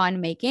have fun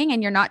making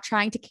and you're not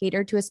trying to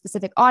cater to a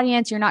specific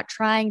audience. You're not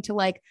trying to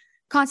like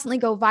constantly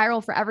go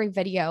viral for every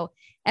video.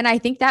 And I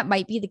think that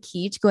might be the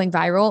key to going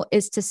viral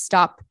is to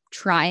stop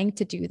trying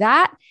to do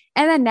that.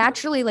 And then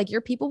naturally, like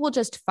your people will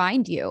just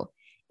find you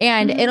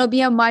and it'll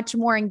be a much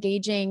more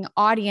engaging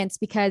audience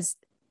because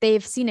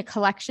they've seen a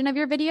collection of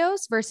your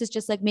videos versus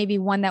just like maybe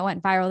one that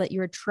went viral that you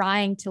were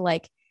trying to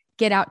like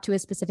get out to a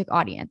specific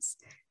audience.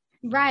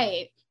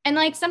 Right. And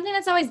like something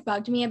that's always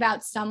bugged me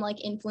about some like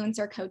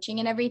influencer coaching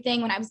and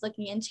everything when I was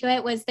looking into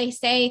it was they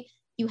say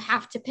you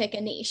have to pick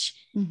a niche.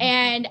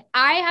 And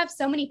I have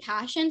so many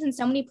passions in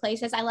so many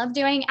places. I love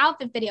doing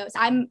outfit videos.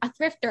 I'm a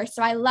thrifter,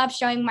 so I love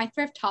showing my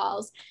thrift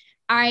hauls.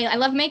 I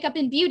love makeup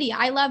and beauty.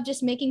 I love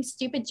just making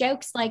stupid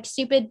jokes, like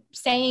stupid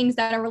sayings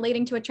that are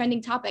relating to a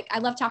trending topic. I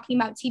love talking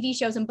about TV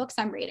shows and books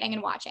I'm reading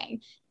and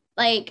watching.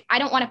 Like, I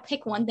don't want to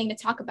pick one thing to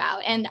talk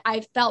about. And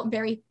I felt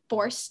very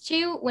forced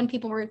to when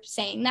people were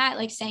saying that,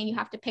 like saying you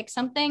have to pick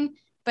something.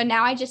 But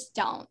now I just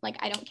don't. Like,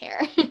 I don't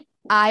care.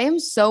 I am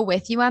so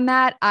with you on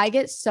that. I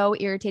get so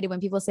irritated when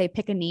people say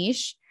pick a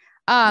niche.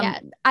 I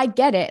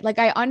get it. Like,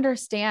 I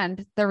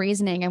understand the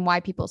reasoning and why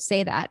people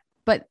say that.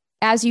 But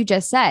as you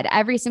just said,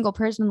 every single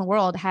person in the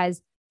world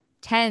has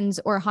tens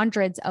or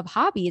hundreds of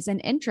hobbies and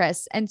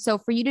interests. And so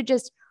for you to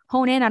just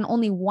hone in on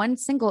only one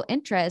single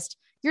interest,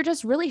 you're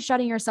just really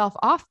shutting yourself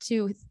off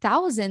to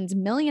thousands,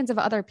 millions of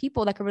other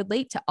people that could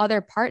relate to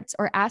other parts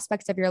or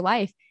aspects of your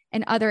life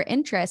and other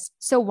interests.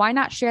 So why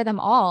not share them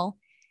all?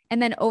 And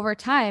then over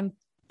time,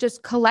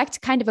 just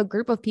collect kind of a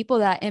group of people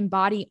that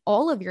embody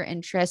all of your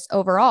interests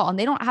overall. And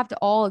they don't have to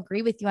all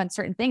agree with you on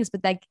certain things,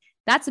 but like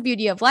that's the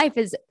beauty of life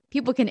is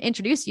people can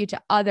introduce you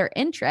to other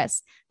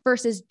interests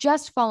versus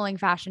just following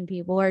fashion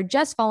people or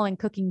just following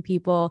cooking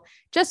people,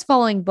 just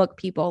following book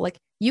people. Like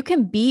you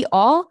can be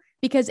all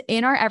because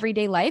in our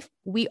everyday life,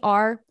 we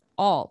are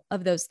all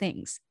of those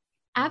things.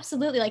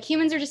 Absolutely. Like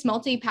humans are just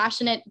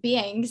multi-passionate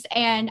beings.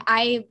 And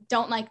I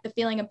don't like the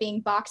feeling of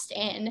being boxed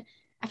in.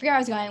 I forget where I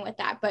was going with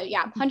that, but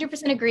yeah,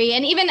 100% agree.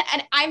 And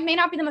I may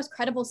not be the most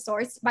credible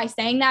source by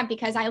saying that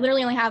because I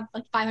literally only have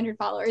like 500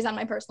 followers on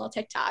my personal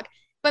TikTok.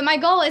 But my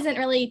goal isn't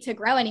really to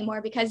grow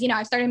anymore because,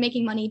 I've started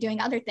making money doing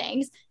other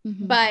things.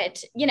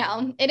 But,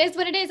 it is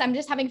what it is. I'm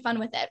just having fun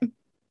with it.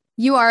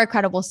 You are a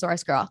credible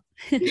source, girl.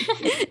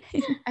 I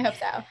hope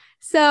so.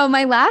 So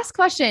my last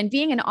question,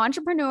 being an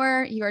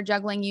entrepreneur, you are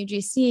juggling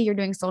UGC, you're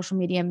doing social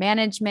media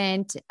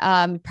management.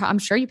 I'm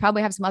sure you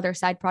probably have some other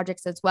side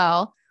projects as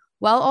well,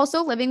 while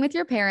also living with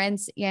your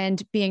parents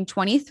and being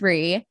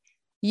 23.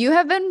 You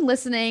have been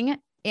listening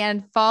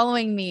and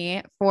following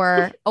me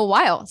for a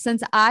while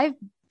since I've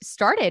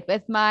started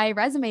with my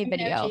resume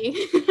video.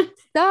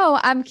 So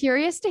I'm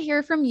curious to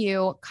hear from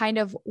you kind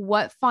of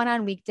what Fun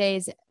on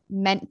Weekdays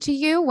meant to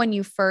you when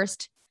you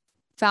first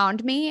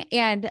found me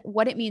and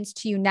what it means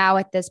to you now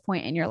at this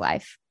point in your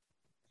life.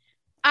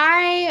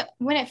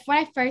 When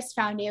I first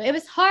found you, it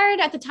was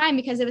hard at the time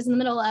because it was in the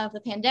middle of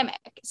the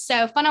pandemic.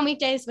 So Fun on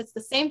Weekdays was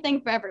the same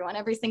thing for everyone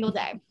every single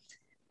day.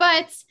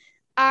 But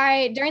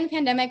during the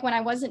pandemic, when I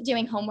wasn't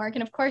doing homework,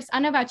 and of course, I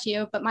don't know about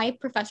you, but my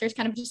professors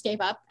kind of just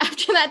gave up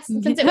after that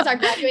since it was our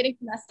graduating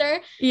semester.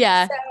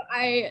 Yeah. So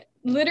I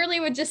literally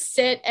would just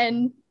sit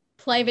and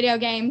play video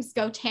games,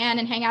 go tan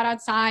and hang out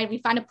outside.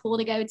 We'd find a pool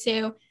to go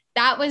to.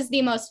 That was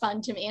the most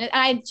fun to me. And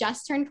I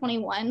just turned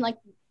 21, like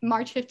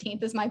March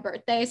 15th is my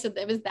birthday. So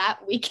it was that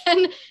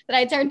weekend that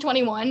I turned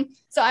 21.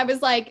 So I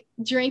was like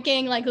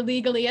drinking like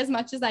legally as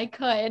much as I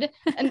could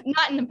and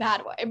not in a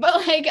bad way,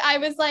 but like I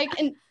was like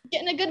and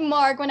getting a good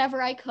mark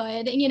whenever I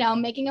could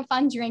and, making a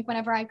fun drink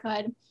whenever I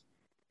could.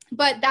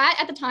 But that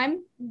at the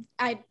time,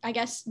 I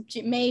guess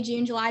May,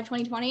 June, July of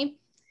 2020,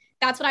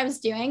 that's what I was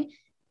doing.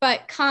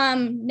 But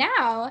come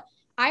now,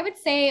 I would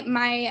say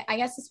I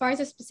guess as far as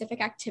a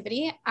specific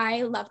activity,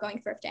 I love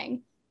going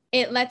thrifting.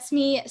 It lets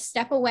me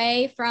step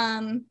away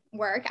from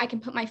work. I can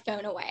put my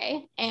phone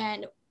away,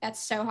 and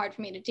that's so hard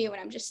for me to do when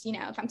I'm just,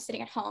 if I'm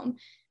sitting at home.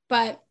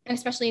 But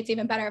especially it's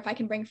even better if I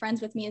can bring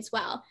friends with me as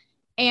well.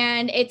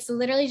 And it's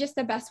literally just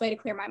the best way to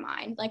clear my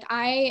mind. Like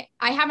I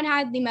haven't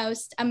had the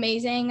most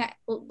amazing,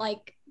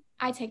 like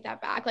I take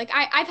that back. Like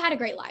I've had a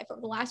great life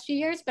over the last few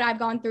years, but I've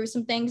gone through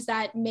some things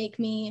that make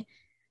me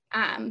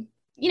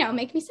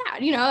make me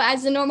sad,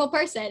 as a normal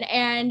person.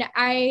 And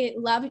I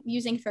love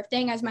using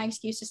thrifting as my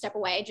excuse to step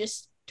away,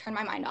 just turn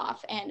my mind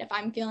off. And if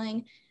I'm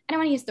feeling, I don't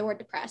want to use the word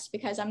depressed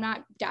because I'm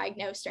not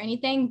diagnosed or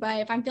anything, but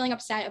if I'm feeling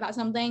upset about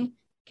something,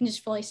 I can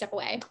just fully step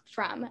away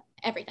from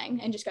everything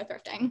and just go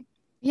thrifting.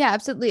 Yeah,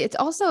 absolutely. It's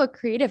also a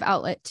creative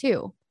outlet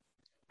too.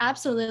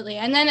 Absolutely.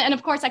 And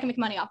of course I can make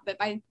money off of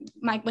it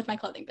with my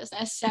clothing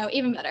business. So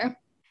even better.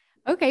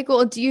 Okay,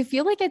 cool. Do you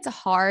feel like it's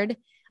hard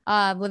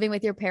living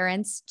with your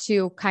parents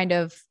to kind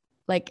of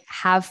like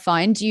have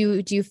fun? Do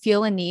you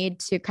feel a need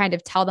to kind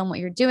of tell them what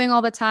you're doing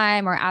all the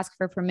time or ask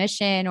for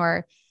permission,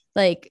 or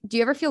like do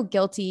you ever feel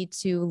guilty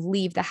to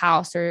leave the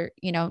house or,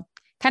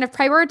 kind of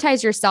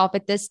prioritize yourself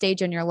at this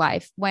stage in your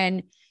life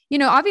when,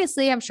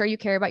 obviously I'm sure you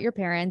care about your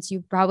parents, you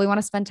probably want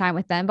to spend time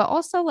with them, but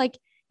also like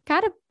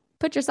gotta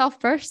put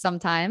yourself first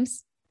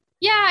sometimes.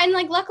 Yeah, and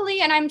like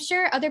luckily, and I'm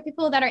sure other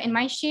people that are in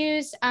my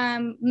shoes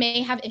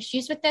may have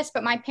issues with this,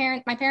 but my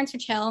parents are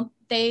chill.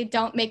 They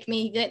don't make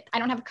me. I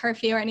don't have a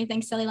curfew or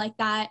anything silly like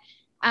that.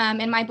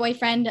 And my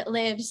boyfriend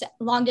lives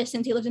long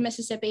distance. He lives in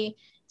Mississippi,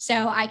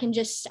 so I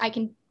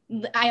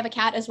have a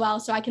cat as well,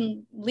 so I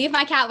can leave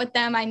my cat with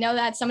them. I know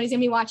that somebody's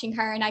gonna be watching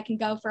her, and I can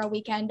go for a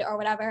weekend or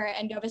whatever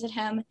and go visit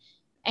him.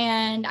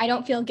 And I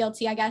don't feel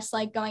guilty, I guess,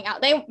 like going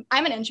out.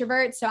 I'm an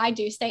introvert, so I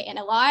do stay in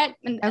a lot,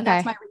 and that's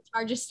Okay. my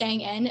recharge, just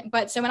staying in.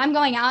 But so when I'm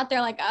going out,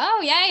 they're like,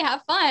 "Oh, yay,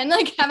 have fun,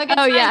 like have a good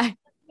Oh time, yeah.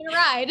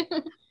 ride."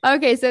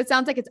 Okay, so it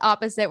sounds like it's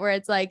opposite where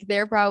it's like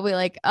they're probably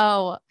like,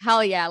 "Oh,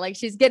 hell yeah, like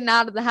she's getting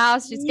out of the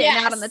house, she's getting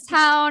out on the Yes,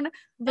 town,"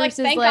 like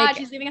versus thank God like,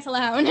 she's leaving us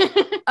alone.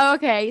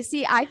 okay,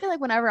 see, I feel like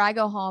whenever I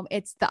go home,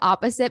 it's the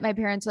opposite. My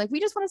parents are like,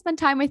 "We just want to spend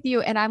time with you."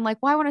 And I'm like,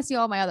 "Well, I want to see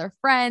all my other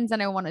friends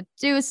and I want to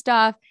do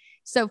stuff."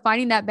 So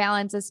finding that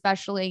balance,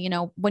 especially,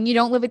 when you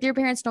don't live with your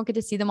parents, don't get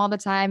to see them all the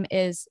time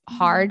is Mhm.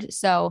 hard.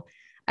 So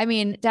I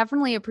mean,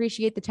 definitely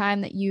appreciate the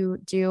time that you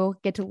do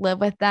get to live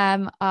with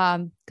them.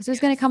 Because there's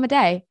going to Yes. come a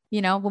day,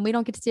 when we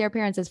don't get to see our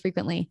parents as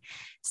frequently.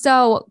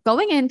 So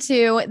going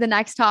into the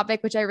next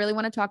topic, which I really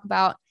want to talk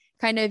about,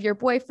 kind of your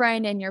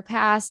boyfriend and your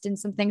past and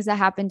some things that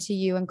happened to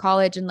you in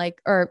college and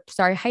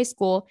high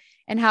school,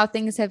 and how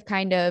things have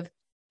kind of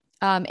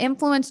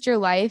influenced your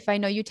life. I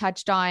know you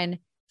touched on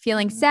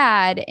feeling Mhm.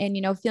 sad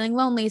and, feeling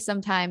lonely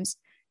sometimes.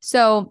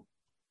 So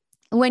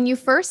when you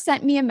first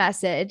sent me a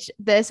message,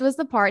 this was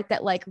the part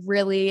that like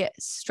really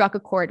struck a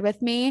chord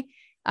with me.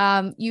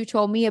 You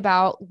told me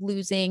about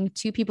losing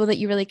two people that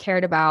you really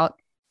cared about.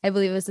 I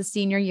believe it was the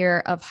senior year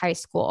of high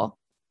school.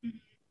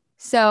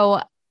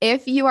 So,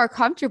 if you are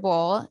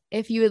comfortable,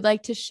 if you would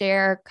like to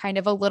share kind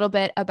of a little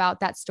bit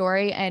about that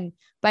story, and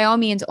by all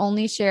means,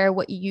 only share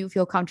what you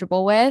feel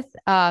comfortable with.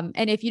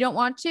 And if you don't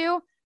want to,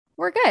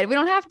 we're good. We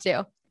don't have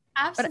to.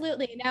 But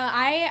Absolutely. No,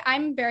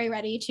 I'm very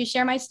ready to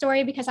share my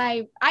story because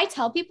I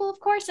tell people, of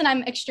course, and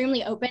I'm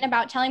extremely open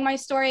about telling my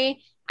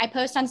story. I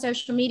post on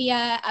social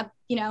media.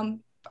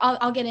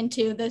 I'll get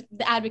into the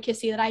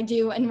advocacy that I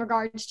do in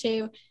regards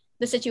to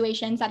the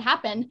situations that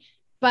happen.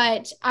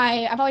 But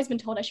I've always been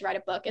told I should write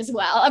a book as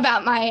well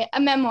about a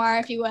memoir,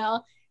 if you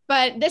will.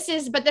 But this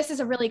is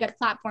a really good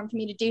platform for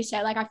me to do so.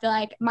 Like I feel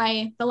like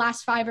the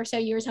last 5 or so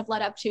years have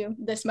led up to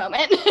this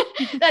moment.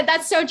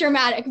 That's so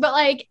dramatic, but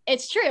like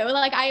it's true.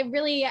 Like I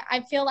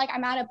feel like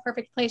I'm at a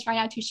perfect place right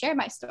now to share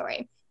my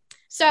story.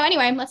 So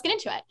anyway, let's get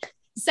into it.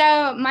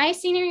 So my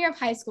senior year of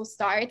high school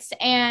starts,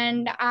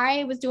 and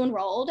I was dual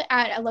enrolled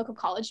at a local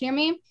college near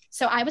me.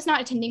 So I was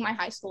not attending my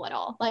high school at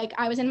all. Like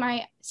I was in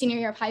my senior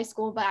year of high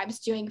school, but I was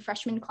doing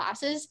freshman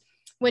classes.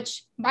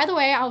 Which, by the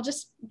way, I'll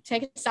just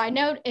take a side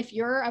note. If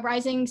you're a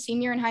rising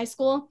senior in high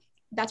school,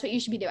 that's what you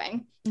should be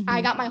doing.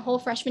 I Mhm. got my whole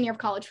freshman year of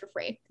college for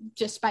free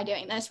just by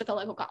doing this with a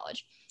local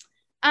college.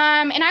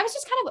 And I was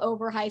just kind of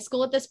over high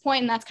school at this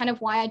point, and that's kind of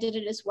why I did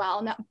it as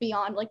well, not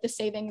beyond like the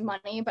saving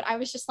money, but I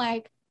was just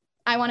like,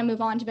 I want to move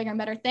on to bigger and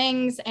better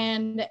things.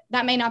 And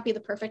that may not be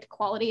the perfect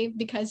quality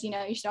because, you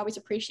should always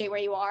appreciate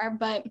where you are,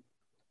 but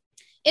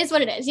is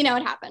what it is. It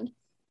happened.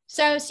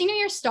 So senior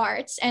year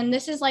starts, and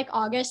this is like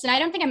August. And I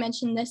don't think I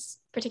mentioned this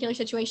particular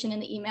situation in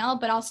the email,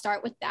 but I'll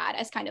start with that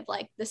as kind of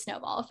like the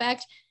snowball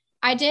effect.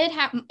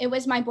 It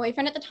was my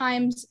boyfriend at the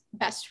time's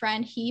best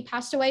friend. He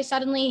passed away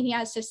suddenly. He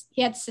had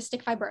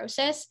cystic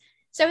fibrosis.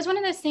 So it was one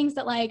of those things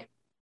that like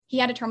he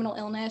had a terminal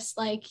illness,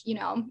 like,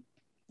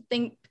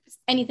 think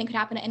anything could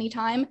happen at any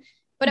time,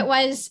 but it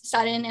was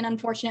sudden and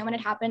unfortunate when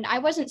it happened. I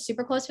wasn't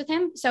super close with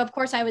him. So of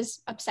course I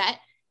was upset,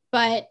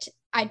 but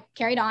I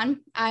carried on.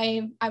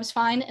 I was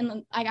fine.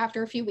 And like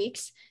after a few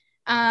weeks,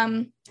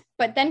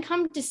 but then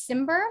come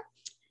December,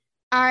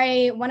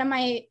 one of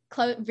my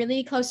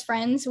really close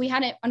friends, we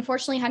hadn't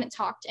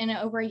talked in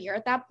over a year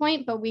at that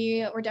point, but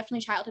we were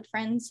definitely childhood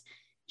friends.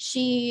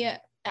 I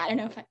don't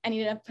know if I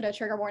needed to put a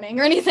trigger warning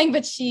or anything,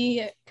 but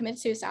she committed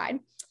suicide.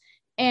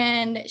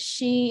 And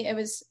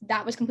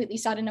that was completely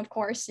sudden, of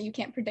course, so you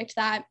can't predict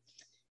that.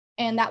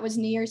 And that was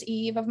New Year's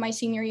Eve of my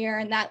senior year.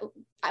 And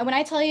when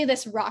I tell you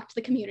this rocked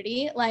the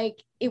community, like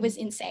it was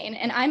insane.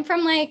 And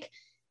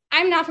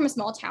I'm not from a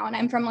small town.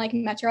 I'm from like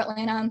Metro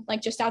Atlanta,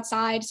 like just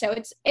outside. So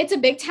it's a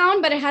big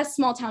town, but it has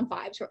small town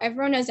vibes where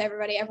everyone knows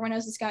everybody. Everyone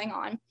knows what's going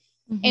on.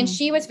 And Mhm.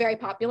 she was very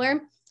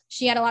popular.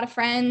 She had a lot of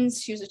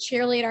friends. She was a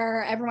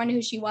cheerleader. Everyone knew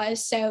who she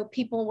was. So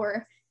people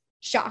were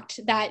shocked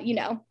that, you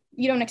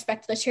don't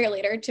expect the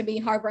cheerleader to be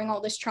harboring all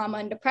this trauma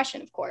and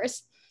depression, of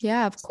course.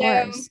 Yeah, of So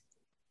course.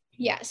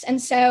 Yes.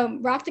 And so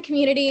rocked the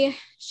community.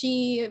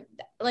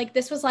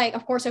 This was like,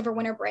 of course, over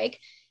winter break.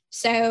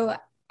 So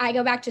I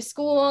go back to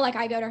school, like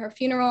I go to her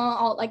funeral,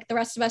 all like the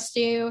rest of us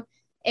do.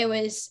 It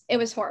was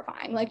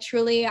horrifying. Like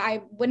truly,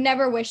 I would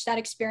never wish that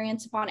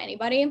experience upon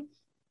anybody,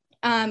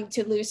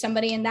 to lose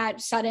somebody in that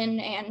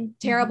sudden and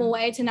terrible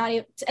way, and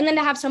then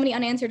to have so many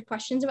unanswered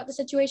questions about the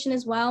situation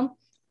as well.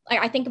 Like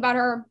I think about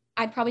her,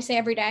 I'd probably say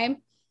every day.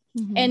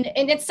 And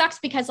it sucks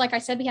because, like I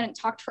said, we hadn't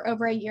talked for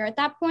over a year at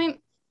that point,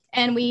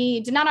 and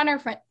we did not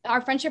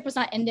our friendship was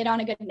not ended on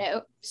a good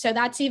note. So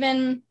that's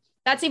even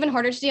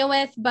harder to deal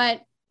with.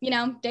 But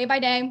day by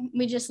day,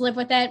 we just live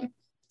with it.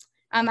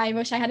 I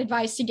wish I had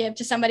advice to give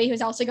to somebody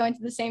who's also going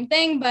through the same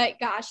thing, but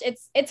gosh,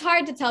 it's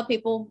hard to tell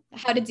people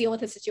how to deal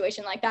with a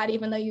situation like that,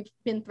 even though you've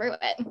been through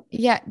it.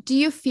 Yeah. Do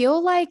you feel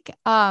like,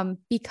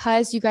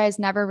 because you guys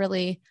never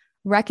really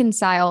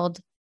reconciled,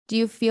 do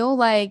you feel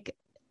like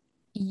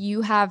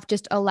you have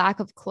just a lack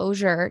of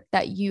closure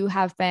that you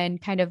have been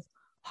kind of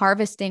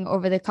harvesting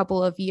over the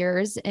couple of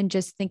years and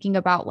just thinking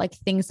about like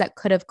things that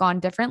could have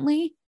gone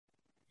differently?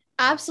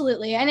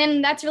 Absolutely. And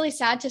then that's really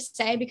sad to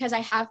say because I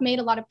have made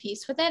a lot of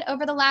peace with it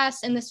over the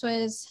last, and this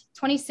was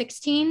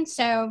 2016.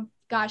 So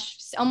gosh,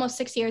 almost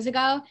 6 years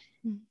ago.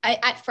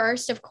 At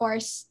first, of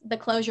course, the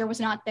closure was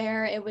not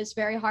there. It was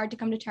very hard to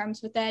come to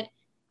terms with it.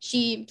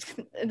 She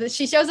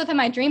shows up in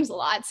my dreams a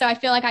lot. So I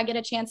feel like I get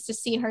a chance to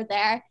see her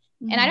there.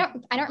 And I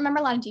don't remember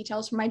a lot of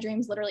details from my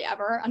dreams literally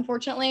ever,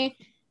 unfortunately,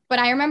 but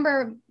I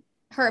remember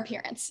her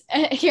appearance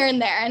here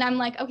and there. And I'm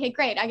like, okay,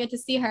 great. I get to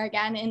see her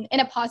again in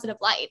a positive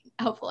light,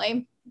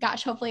 hopefully.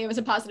 Gosh, hopefully it was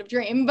a positive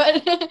dream,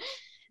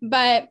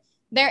 but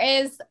there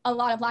is a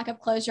lot of lack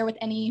of closure with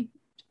any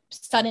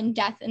sudden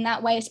death in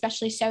that way,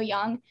 especially so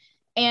young.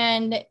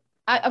 And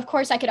of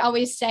course I could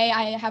always say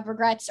I have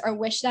regrets or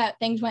wish that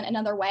things went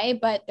another way,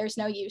 but there's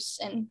no use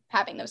in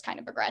having those kind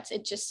of regrets.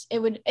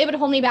 It would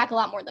hold me back a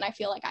lot more than I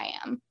feel like I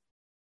am.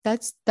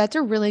 That's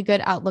a really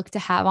good outlook to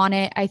have on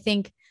it. I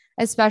think,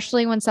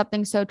 especially when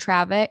something so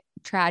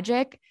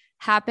tragic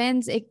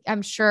happens,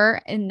 I'm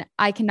sure, and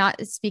I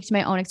cannot speak to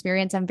my own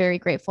experience. I'm very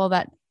grateful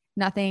that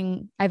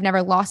I've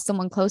never lost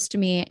someone close to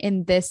me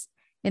in this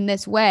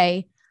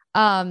way,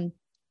 to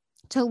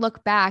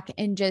look back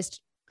and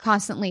just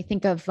constantly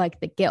think of like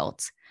the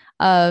guilt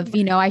of,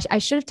 I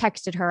should have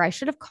texted her, I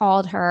should have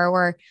called her,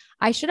 or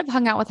I should have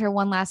hung out with her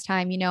one last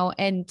time,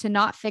 and to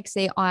not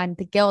fixate on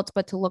the guilt,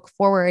 but to look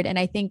forward. And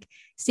I think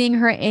seeing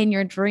her in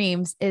your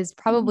dreams is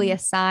probably a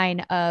sign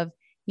of,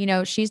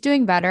 she's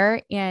doing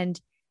better and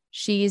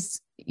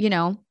she's,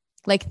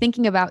 like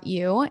thinking about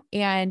you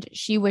and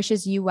she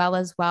wishes you well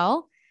as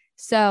well.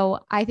 So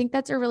I think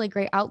that's a really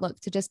great outlook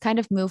to just kind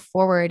of move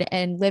forward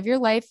and live your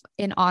life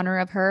in honor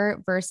of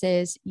her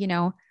versus,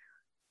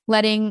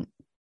 letting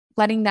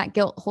that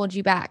guilt hold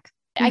you back.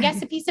 I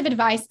guess a piece of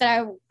advice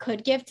that I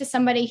could give to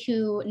somebody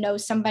who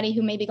knows somebody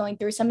who may be going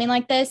through something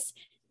like this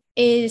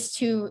is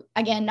to,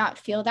 again, not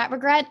feel that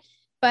regret.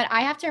 But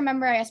I have to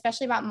remember,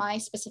 especially about my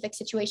specific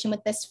situation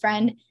with this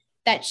friend,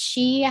 that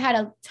she had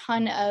a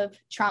ton of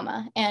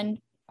trauma and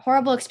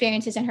horrible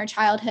experiences in her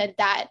childhood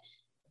that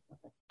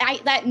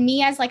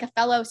me as like a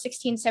fellow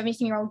 16,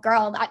 17-year-old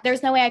girl,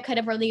 there's no way I could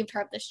have relieved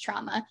her of this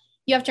trauma.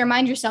 You have to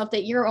remind yourself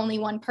that you're only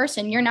one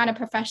person. You're not a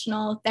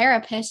professional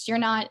therapist. You're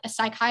not a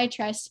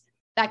psychiatrist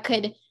that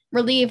could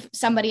relieve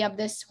somebody of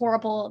this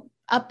horrible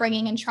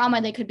upbringing and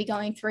trauma they could be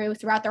going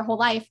throughout their whole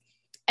life.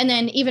 And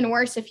then even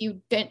worse, if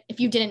you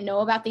didn't know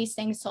about these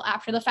things till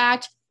after the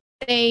fact,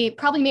 they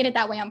probably made it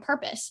that way on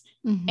purpose.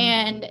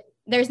 And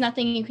there's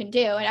nothing you can do.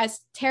 And as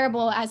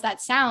terrible as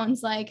that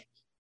sounds, like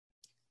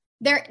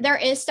there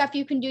is stuff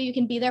you can do. You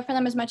can be there for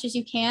them as much as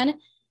you can,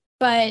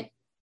 but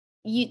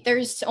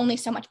there's only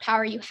so much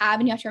power you have.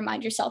 And you have to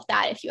remind yourself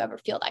that if you ever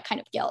feel that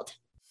kind of guilt.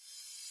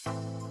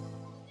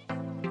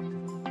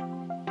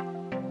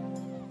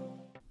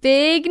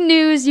 Big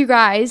news, you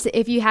guys.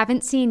 If you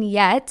haven't seen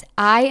yet,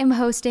 I am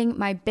hosting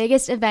my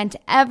biggest event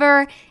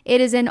ever.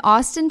 It is in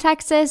Austin,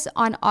 Texas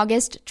on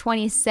August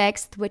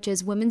 26th, which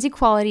is Women's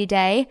Equality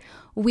Day.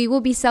 We will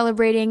be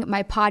celebrating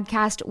my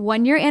podcast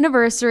 1-year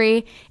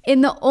anniversary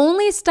in the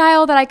only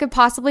style that I could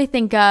possibly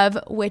think of,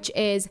 which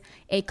is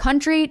a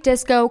country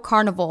disco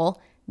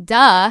carnival.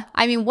 Duh.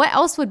 I mean, what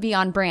else would be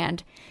on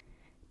brand?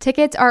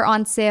 Tickets are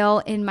on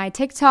sale in my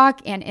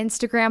TikTok and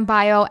Instagram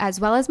bio, as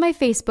well as my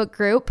Facebook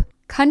group.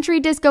 Country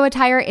disco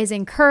attire is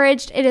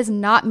encouraged. It is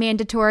not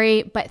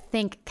mandatory, but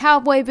think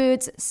cowboy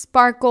boots,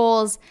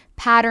 sparkles,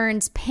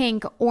 patterns,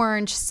 pink,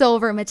 orange,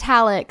 silver,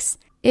 metallics.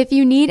 If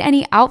you need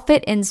any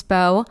outfit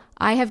inspo,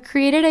 I have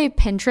created a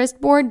Pinterest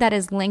board that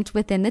is linked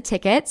within the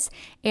tickets,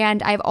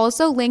 and I've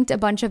also linked a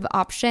bunch of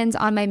options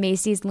on my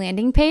Macy's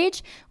landing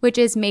page, which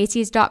is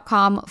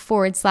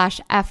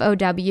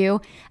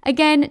macys.com/FOW.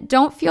 Again,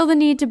 don't feel the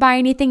need to buy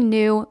anything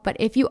new, but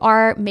if you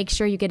are, make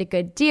sure you get a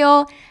good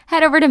deal.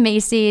 Head over to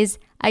Macy's.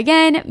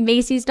 Again,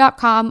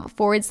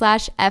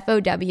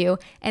 macys.com/FOW,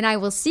 and I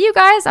will see you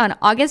guys on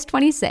August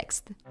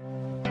 26th.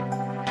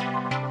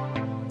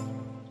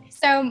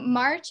 So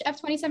March of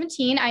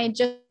 2017, I had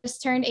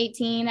just turned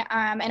 18,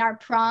 and our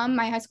prom,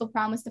 my high school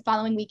prom, was the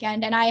following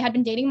weekend. And I had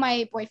been dating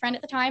my boyfriend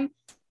at the time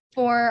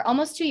for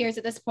almost 2 years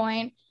at this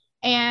point,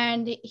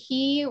 and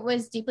he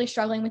was deeply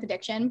struggling with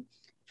addiction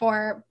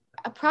for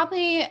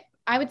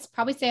I would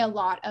probably say a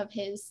lot of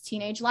his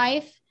teenage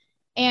life.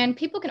 And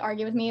people can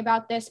argue with me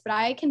about this, but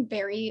I can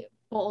very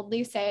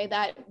boldly say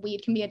that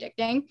weed can be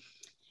addicting,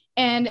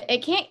 and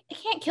it can't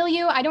kill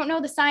you. I don't know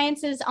the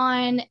sciences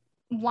on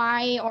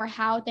why or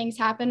how things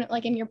happen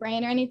like in your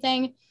brain or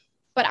anything,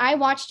 but I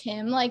watched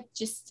him like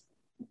just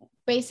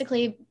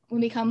basically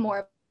become more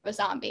of a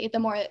zombie the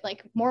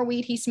more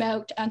weed he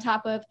smoked, on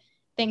top of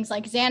things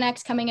like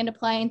Xanax coming into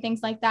play and things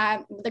like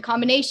that. The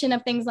combination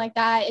of things like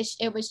that,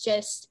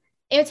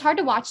 it's hard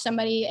to watch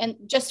somebody and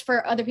just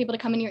for other people to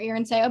come in your ear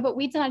and say, oh, but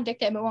weed's not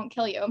addictive, it won't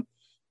kill you.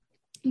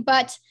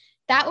 But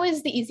that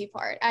was the easy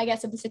part, I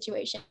guess, of the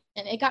situation.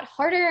 And it got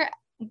harder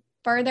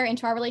further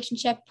into our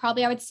relationship,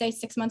 probably I would say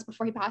 6 months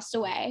before he passed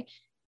away,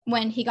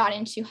 when he got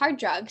into hard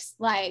drugs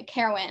like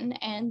heroin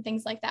and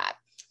things like that.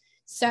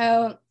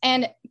 So,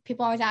 and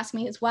people always ask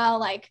me as well,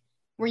 like,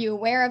 were you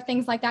aware of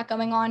things like that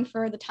going on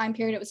for the time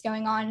period it was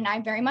going on? And I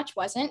very much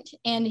wasn't.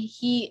 And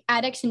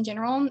addicts in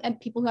general and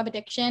people who have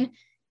addiction,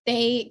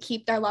 they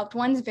keep their loved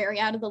ones very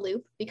out of the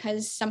loop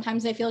because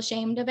sometimes they feel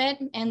ashamed of it.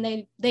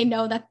 And they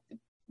know that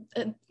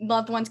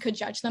loved ones could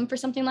judge them for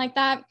something like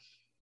that.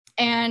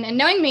 And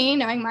knowing me,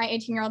 knowing my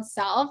 18-year-old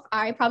self,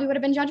 I probably would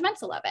have been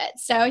judgmental of it.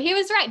 So he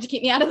was right to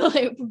keep me out of the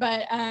loop.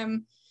 But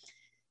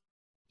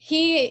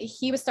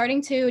he was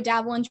starting to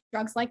dabble in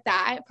drugs like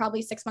that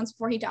probably 6 months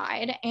before he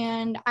died.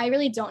 And I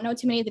really don't know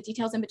too many of the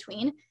details in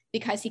between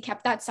because he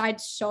kept that side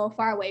so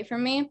far away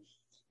from me.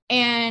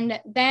 And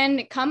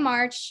then come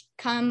March,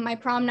 come my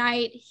prom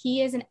night,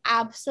 he is an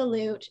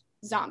absolute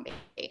zombie.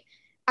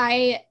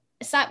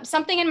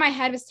 Something in my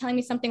head was telling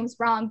me something was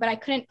wrong, but I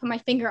couldn't put my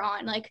finger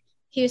on. Like,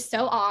 he was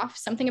so off.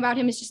 Something about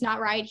him is just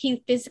not right.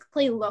 He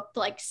physically looked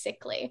like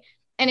sickly.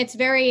 And it's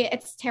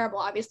terrible,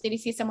 obviously, to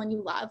see someone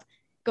you love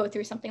go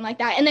through something like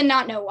that and then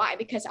not know why,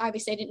 because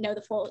obviously I didn't know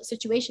the full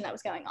situation that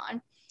was going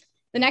on.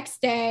 The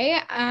next day,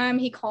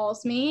 he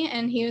calls me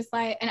and he was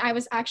like, and I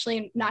was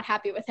actually not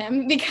happy with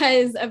him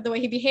because of the way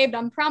he behaved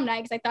on prom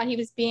night, because I thought he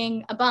was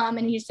being a bum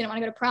and he just didn't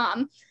want to go to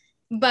prom.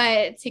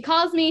 But he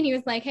calls me and he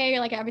was like, hey,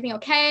 like, everything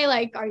okay?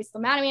 Like, are you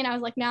still mad at me? And I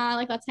was like, nah,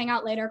 like, let's hang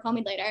out later. Call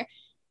me later.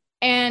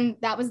 And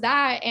that was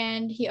that.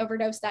 And he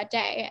overdosed that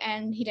day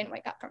and he didn't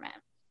wake up from it.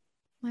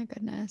 My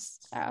goodness.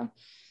 So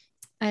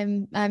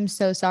I'm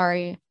so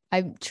sorry.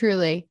 I'm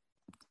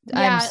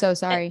so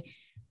sorry.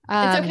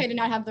 It's okay to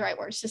not have the right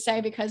words to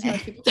say because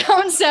most people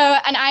don't. So,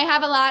 and I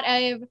have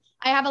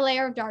a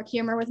layer of dark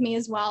humor with me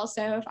as well.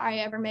 So if I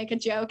ever make a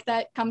joke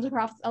that comes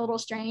across a little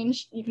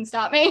strange, you can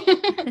stop me.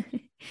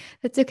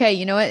 That's okay.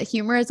 You know what?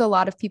 Humor is a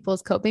lot of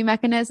people's coping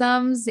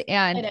mechanisms.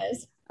 And it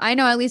is. I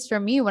know, at least for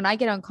me, when I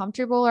get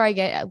uncomfortable or I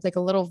get like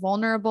a little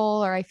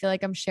vulnerable or I feel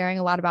like I'm sharing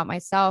a lot about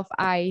myself,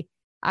 I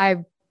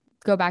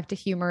go back to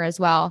humor as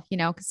well, you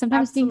know, because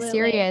sometimes Absolutely. being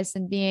serious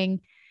and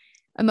being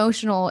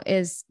emotional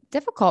is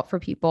difficult for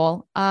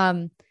people.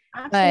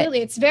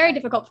 Absolutely. It's very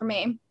difficult for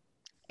me.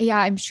 Yeah,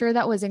 I'm sure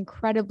that was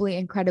incredibly,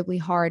 incredibly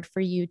hard for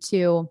you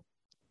to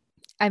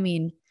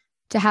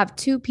have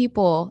two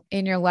people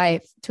in your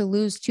life, to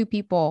lose two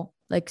people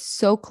like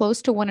so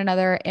close to one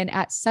another and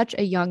at such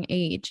a young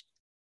age.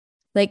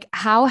 Like,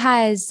 how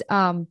has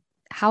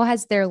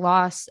their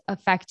loss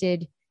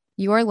affected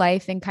your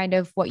life and kind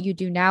of what you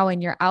do now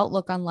and your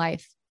outlook on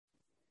life?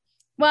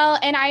 Well,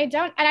 and I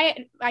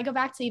go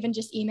back to even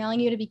just emailing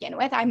you to begin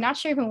with. I'm not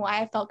sure even why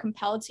I felt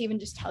compelled to even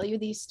just tell you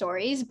these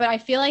stories, but I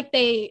feel like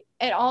it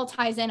all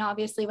ties in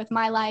obviously with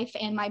my life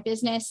and my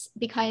business,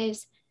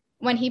 because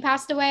when he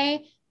passed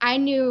away, I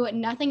knew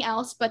nothing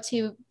else but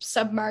to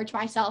submerge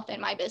myself in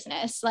my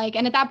business. Like,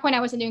 and at that point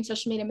I wasn't doing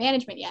social media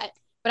management yet,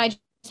 but I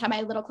just had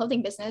my little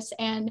clothing business,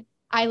 and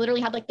I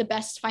literally had like the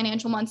best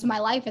financial months of my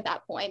life at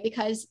that point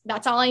because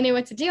that's all I knew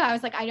what to do. I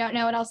was like, I don't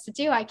know what else to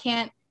do. I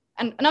can't.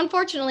 And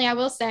unfortunately, I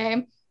will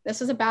say this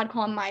was a bad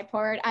call on my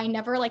part. I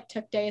never like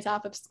took days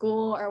off of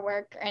school or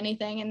work or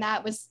anything, and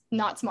that was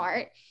not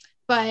smart.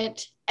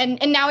 But and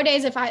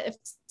nowadays, if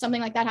something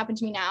like that happened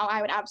to me now,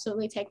 I would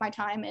absolutely take my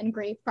time and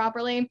grieve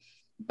properly.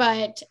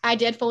 But I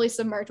did fully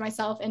submerge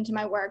myself into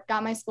my work,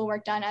 got my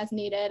schoolwork done as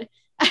needed.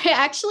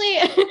 I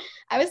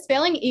was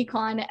failing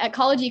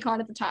college econ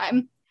at the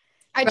time.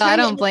 I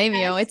don't blame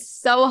you. It's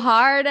so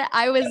hard.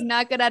 I was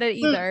not good at it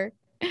either.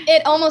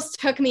 It almost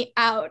took me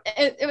out.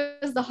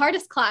 It was the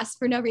hardest class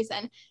for no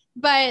reason.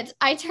 But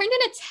I turned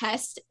in a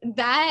test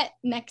that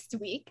next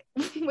week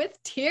with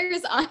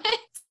tears on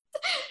it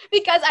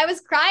because I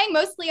was crying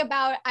mostly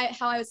about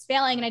how I was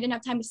failing and I didn't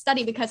have time to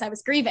study because I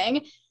was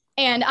grieving.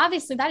 And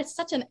obviously that is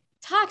such a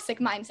toxic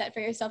mindset for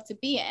yourself to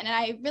be in. And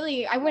I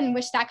wouldn't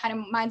wish that kind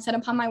of mindset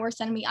upon my worst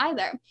enemy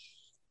either.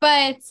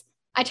 But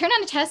I turned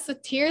on a test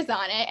with tears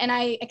on it, and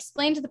I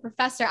explained to the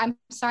professor, I'm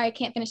sorry, I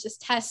can't finish this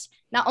test.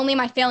 Not only am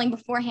I failing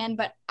beforehand,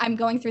 but I'm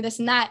going through this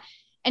and that.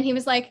 And he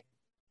was like,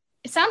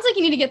 it sounds like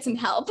you need to get some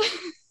help.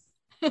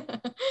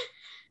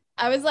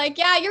 I was like,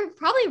 yeah, you're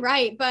probably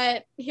right,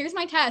 but here's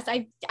my test.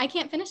 I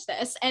can't finish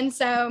this. And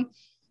so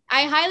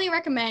I highly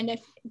recommend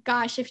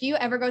if you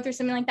ever go through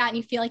something like that and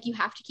you feel like you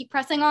have to keep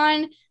pressing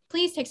on,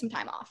 please take some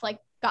time off. Like,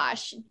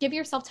 gosh, give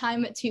yourself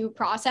time to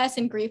process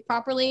and grieve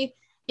properly,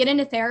 get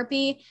into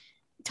therapy,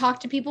 talk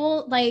to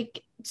people,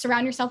 like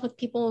surround yourself with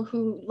people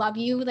who love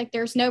you. Like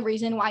there's no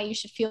reason why you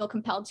should feel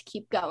compelled to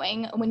keep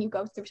going when you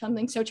go through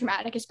something so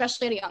traumatic,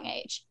 especially at a young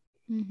age.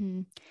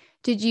 Mm-hmm.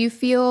 Did you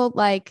feel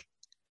like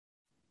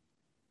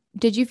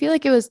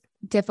it was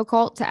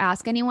difficult to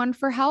ask anyone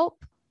for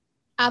help?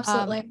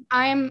 Absolutely.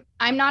 I'm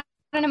not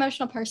an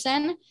emotional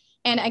person.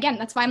 And again,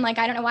 that's why I'm like,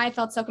 I don't know why I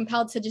felt so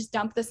compelled to just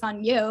dump this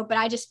on you, but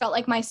I just felt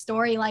like my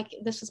story, like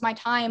this was my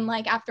time,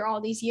 like after all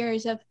these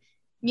years of,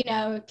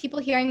 people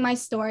hearing my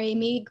story,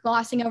 me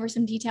glossing over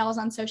some details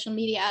on social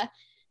media,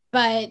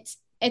 but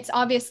it's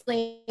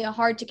obviously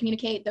hard to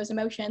communicate those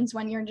emotions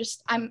when you're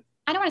just, I don't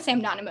want to say I'm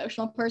not an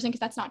emotional person because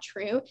that's not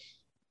true,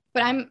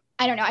 but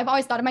I don't know. I've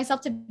always thought of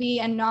myself to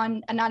be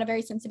not a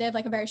very sensitive,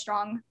 like a very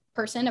strong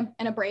person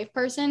and a brave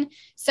person.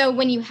 So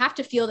when you have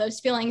to feel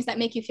those feelings that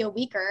make you feel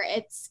weaker,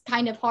 it's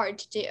kind of hard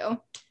to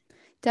do.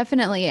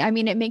 Definitely. I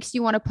mean, it makes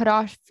you want to put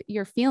off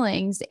your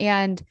feelings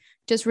and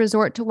just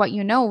resort to what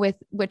you know, with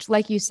which,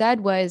 like you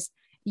said, was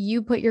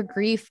you put your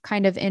grief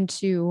kind of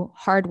into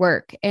hard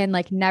work and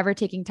like never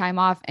taking time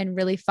off and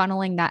really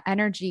funneling that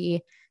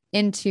energy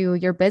into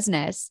your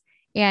business.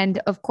 And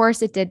of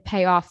course, it did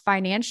pay off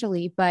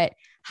financially, but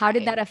how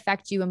did that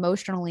affect you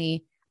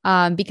emotionally?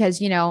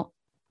 Because,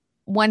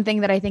 one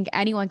thing that I think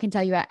anyone can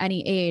tell you at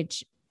any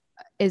age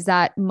is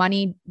that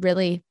money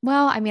really,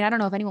 well, I mean, I don't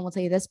know if anyone will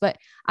tell you this, but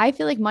I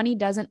feel like money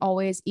doesn't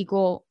always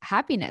equal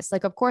happiness.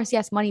 Like, of course,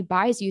 yes, money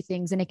buys you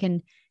things and it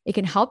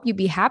can help you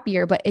be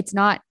happier, but it's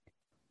not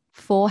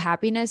full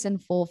happiness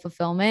and full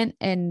fulfillment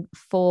and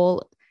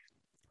full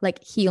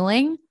like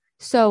healing.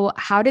 So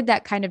how did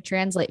that kind of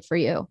translate for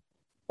you?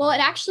 Well, it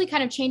actually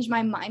kind of changed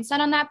my mindset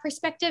on that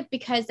perspective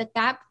because at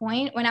that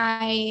point, when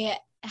I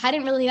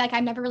hadn't really, like,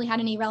 I've never really had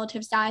any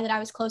relatives die that I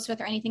was close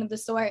with or anything of the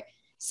sort.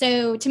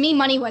 So to me,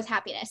 money was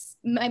happiness.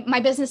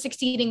 My business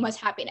succeeding was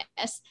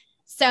happiness.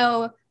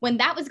 So when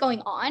that was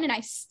going on and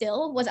I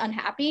still was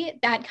unhappy,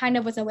 that kind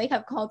of was a wake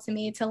up call to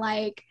me to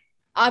like,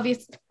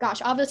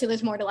 obviously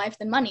there's more to life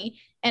than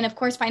money. And of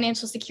course,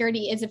 financial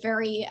security is a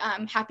very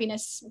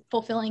happiness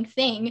fulfilling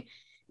thing.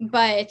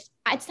 But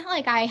it's not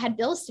like I had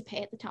bills to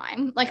pay at the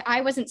time. Like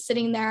I wasn't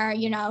sitting there,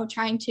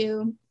 trying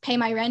to pay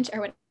my rent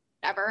or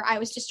whatever. I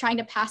was just trying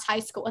to pass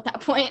high school at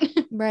that point.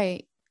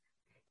 Right.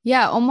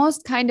 Yeah.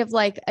 Almost kind of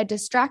like a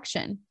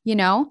distraction,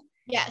 Yes.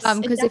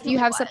 Because if you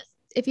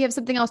have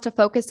something else to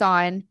focus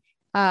on,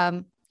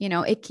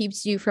 it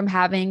keeps you from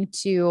having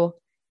to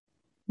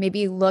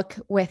maybe look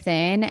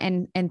within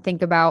and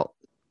think about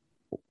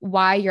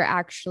why you're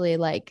actually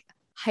like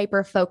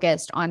hyper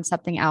focused on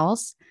something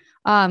else.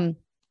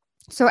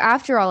 So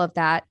after all of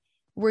that,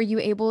 were you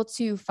able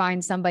to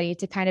find somebody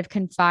to kind of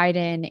confide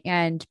in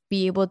and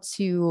be able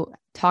to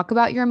talk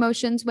about your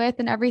emotions with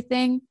and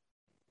everything?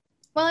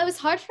 Well, it was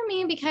hard for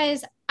me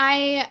because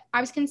I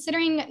was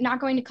considering not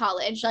going to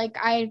college. Like,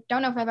 I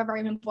don't know if I've ever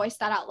even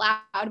voiced that out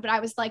loud, but I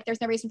was like, there's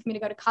no reason for me to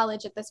go to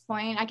college at this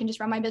point. I can just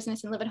run my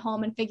business and live at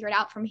home and figure it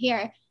out from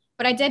here.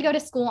 But I did go to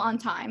school on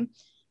time.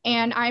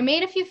 And I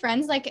made a few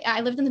friends. Like,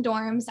 I lived in the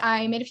dorms.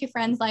 I made a few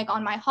friends like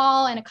on my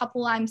hall, and a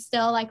couple I'm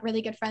still like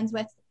really good friends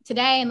with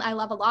today. And I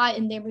love a lot,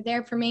 and they were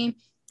there for me.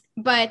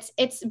 But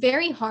it's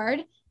very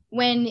hard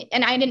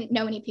and I didn't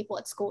know any people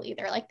at school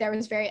either. Like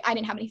I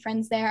didn't have any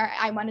friends there.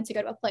 I wanted to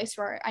go to a place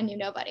where I knew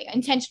nobody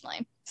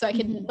intentionally so I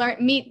could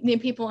meet new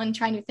people and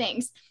try new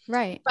things.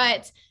 Right.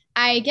 But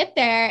I get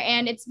there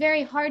and it's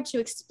very hard to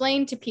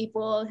explain to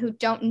people who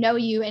don't know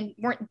you and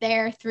weren't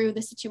there through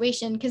the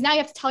situation, because now you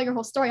have to tell your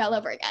whole story all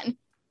over again.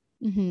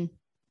 Mm-hmm.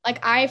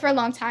 Like for a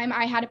long time,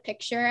 I had a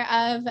picture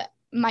of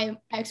my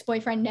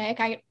ex-boyfriend,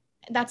 Nick.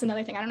 That's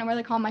another thing. I don't know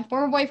whether to call him my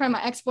former boyfriend,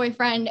 my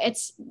ex-boyfriend.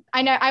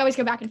 I know I always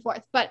go back and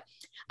forth, but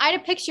I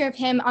had a picture of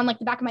him on like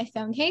the back of my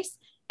phone case.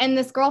 And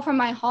this girl from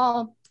my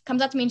hall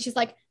comes up to me and she's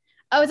like,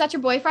 "Oh, is that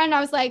your boyfriend?" And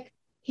I was like,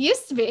 "He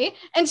used to be."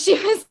 And she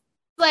was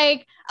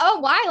like, "Oh,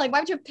 why? Like,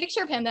 why would you have a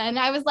picture of him then?" And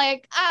I was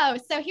like, "Oh,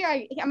 so here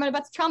I'm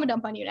about to trauma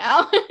dump on you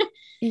now."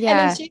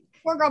 Yeah. And then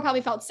poor girl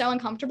probably felt so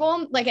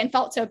uncomfortable, like, and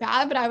felt so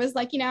bad. But I was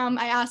like,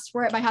 I asked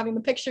for it by having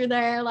the picture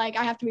there. Like,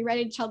 I have to be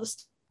ready to tell the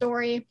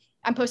story.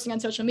 I'm posting on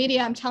social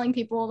media. I'm telling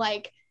people,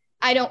 like,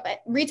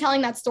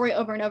 retelling that story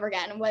over and over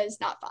again was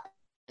not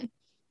fun.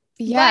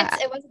 Yeah.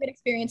 But it was a good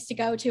experience to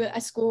go to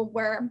a school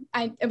where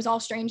it was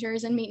all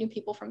strangers and meet new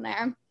people from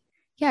there.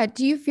 Yeah.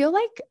 Do you feel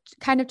like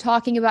kind of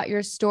talking about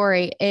your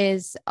story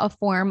is a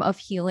form of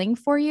healing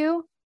for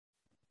you?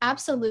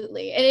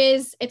 Absolutely. It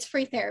is. It's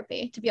free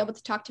therapy to be able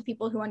to talk to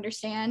people who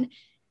understand.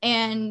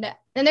 And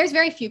then there's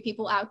very few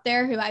people out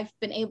there who I've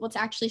been able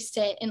to actually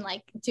sit and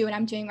like do what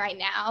I'm doing right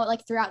now,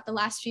 like throughout the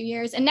last few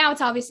years. And now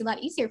it's obviously a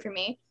lot easier for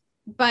me,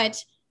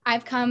 but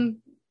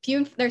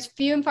there's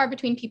few and far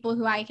between people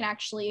who I can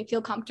actually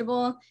feel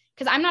comfortable,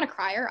 because I'm not a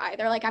crier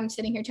either. Like, I'm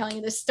sitting here telling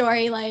you this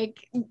story,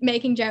 like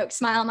making jokes,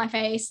 smile on my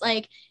face.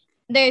 Like,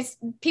 there's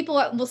people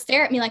will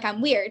stare at me like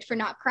I'm weird for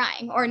not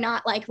crying or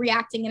not like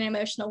reacting in an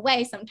emotional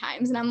way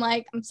sometimes. And I'm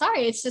like, I'm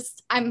sorry. It's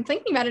just, I'm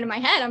thinking about it in my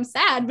head. I'm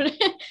sad, but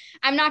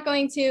I'm not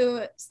going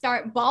to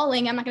start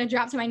bawling. I'm not going to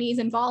drop to my knees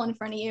and bawl in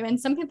front of you. And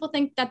some people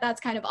think that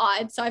that's kind of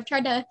odd. So I've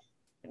tried to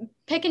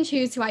pick and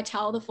choose who I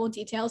tell the full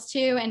details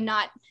to and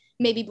not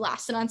maybe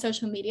blast it on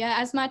social media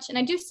as much. And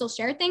I do still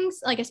share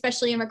things, like,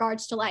 especially in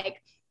regards to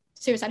like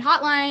suicide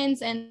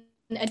hotlines and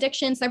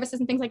addiction services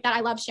and things like that.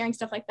 I love sharing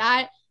stuff like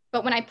that.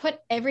 But when I put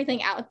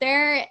everything out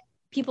there,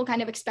 people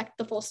kind of expect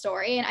the full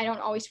story. And I don't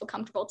always feel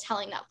comfortable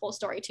telling that full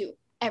story to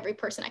every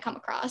person I come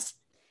across.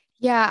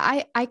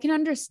 Yeah, I can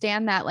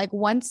understand that. Like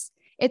once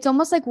it's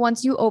almost like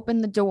once you open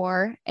the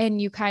door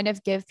and you kind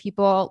of give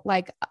people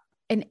like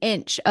an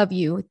inch of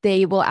you,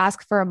 they will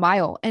ask for a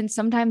mile. And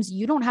sometimes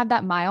you don't have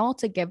that mile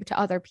to give to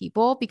other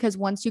people because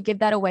once you give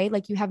that away,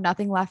 like you have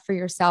nothing left for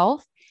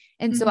yourself.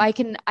 And so I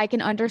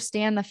can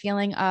understand the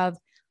feeling of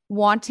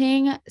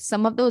wanting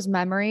some of those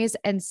memories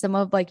and some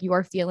of like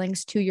your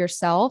feelings to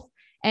yourself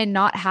and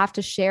not have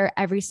to share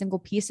every single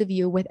piece of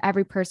you with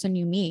every person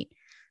you meet.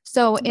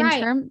 So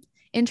Right.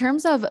 in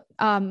terms of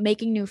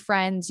making new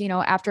friends, you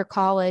know, after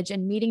college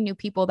and meeting new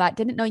people that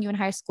didn't know you in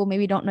high school,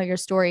 maybe don't know your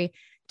story,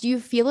 do you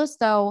feel as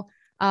though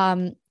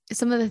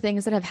some of the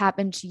things that have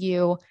happened to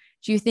you,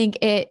 do you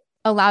think it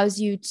allows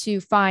you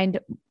to find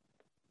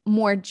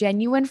more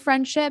genuine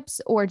friendships,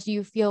 or do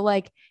you feel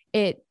like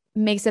it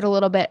makes it a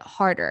little bit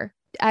harder?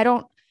 I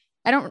don't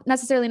I don't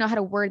necessarily know how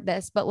to word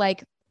this, but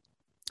like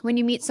when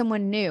you meet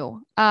someone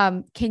new,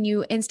 can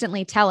you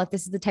instantly tell if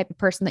this is the type of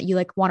person that you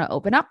like want to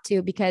open up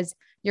to because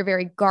you're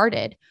very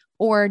guarded?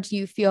 Or do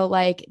you feel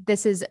like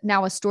this is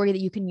now a story that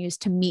you can use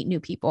to meet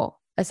new people,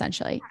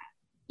 essentially?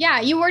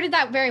 Yeah, you worded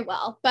that very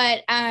well.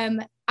 But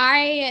I've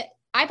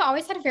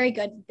always had a very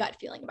good gut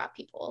feeling about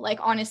people. Like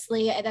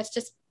honestly, that's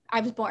just I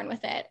was born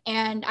with it.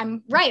 And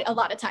I'm right a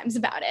lot of times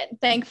about it,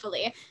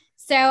 thankfully.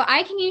 So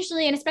I can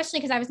usually, and especially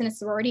because I was in a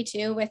sorority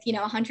too with,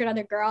 100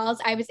 other girls,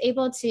 I was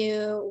able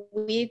to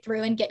weed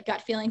through and get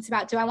gut feelings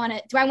about do I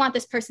want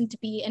this person to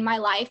be in my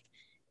life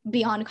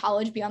beyond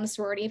college, beyond the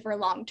sorority for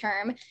long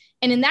term.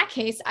 And in that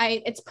case,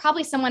 it's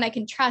probably someone I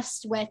can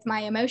trust with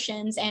my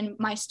emotions and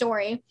my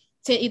story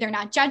to either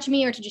not judge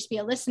me or to just be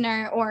a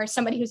listener or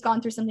somebody who's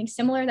gone through something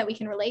similar that we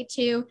can relate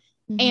to.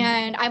 Mm-hmm.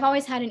 And I've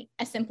always had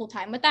a simple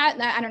time with that.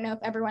 I don't know if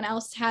everyone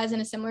else has in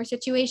a similar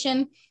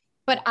situation,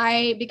 but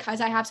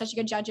because I have such a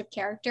good judge of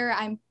character,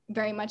 I'm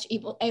very much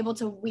able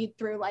to weed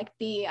through like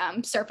the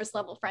surface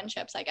level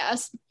friendships, I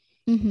guess.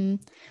 Mm-hmm.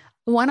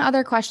 One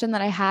other question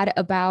that I had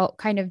about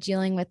kind of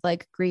dealing with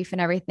like grief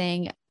and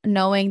everything,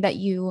 knowing that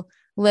you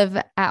live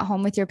at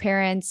home with your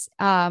parents,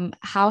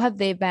 how have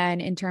they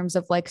been in terms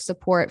of like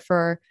support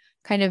for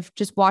kind of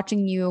just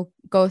watching you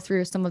go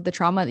through some of the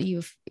trauma that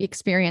you've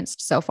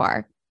experienced so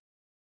far?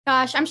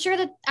 Gosh, I'm sure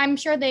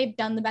they've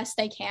done the best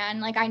they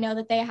can. Like I know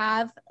that they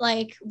have.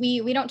 Like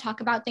we don't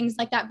talk about things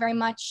like that very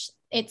much.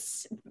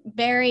 It's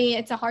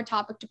a hard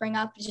topic to bring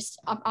up just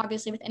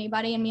obviously with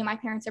anybody, and me and my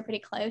parents are pretty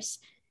close.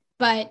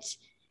 But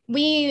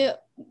we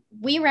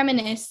we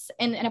reminisce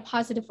in a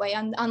positive way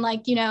on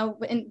like,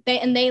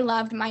 and they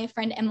loved my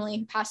friend Emily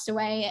who passed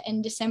away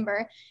in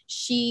December.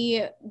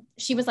 She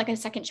was like a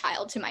second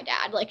child to my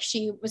dad. Like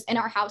she was in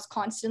our house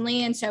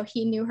constantly, and so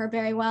he knew her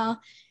very well.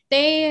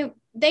 They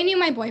knew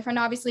my boyfriend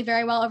obviously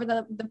very well over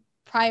the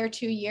prior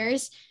 2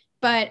 years,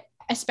 but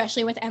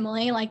especially with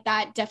Emily, like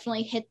that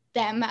definitely hit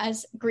them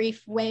as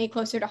grief way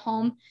closer to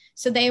home.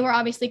 So they were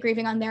obviously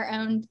grieving on their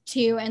own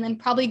too, and then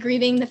probably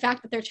grieving the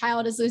fact that their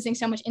child is losing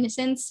so much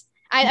innocence.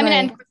 I mean,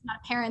 I'm Right. not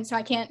a parent, so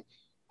I can't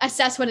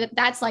assess what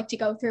that's like to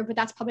go through, but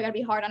that's probably got to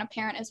be hard on a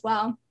parent as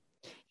well.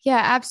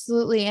 Yeah,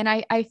 absolutely. And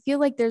I feel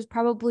like there's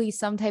probably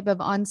some type of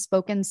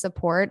unspoken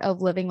support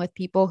of living with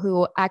people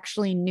who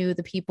actually knew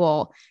the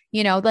people,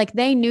 like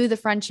they knew the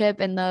friendship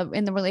and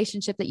the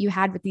relationship that you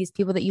had with these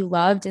people that you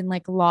loved and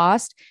like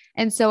lost.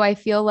 And so I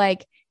feel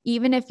like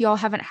even if y'all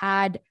haven't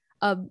had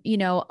a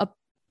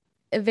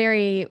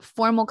very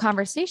formal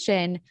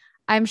conversation,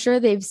 I'm sure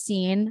they've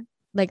seen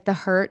like the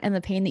hurt and the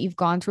pain that you've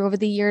gone through over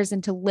the years,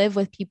 and to live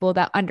with people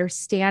that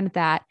understand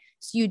that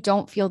so you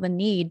don't feel the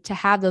need to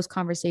have those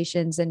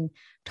conversations and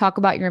talk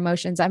about your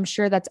emotions. I'm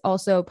sure that's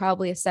also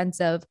probably a sense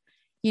of,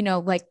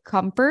 like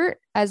comfort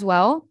as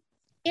well.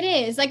 It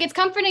is like it's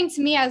comforting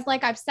to me as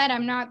like I've said,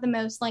 I'm not the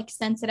most like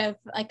sensitive,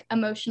 like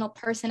emotional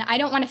person. I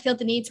don't want to feel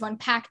the need to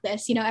unpack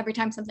this, every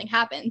time something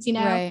happens.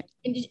 Right.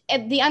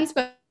 The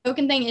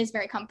unspoken thing is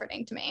very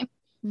comforting to me.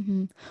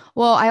 Mm-hmm.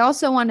 Well, I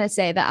also want to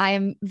say that I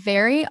am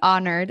very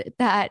honored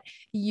that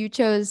you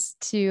chose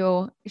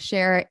to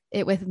share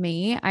it with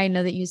me. I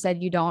know that you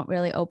said you don't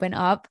really open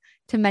up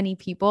to many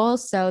people.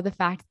 So the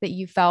fact that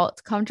you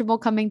felt comfortable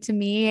coming to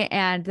me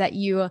and that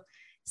you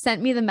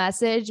sent me the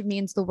message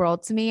means the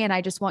world to me. And I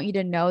just want you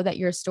to know that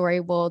your story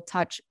will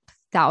touch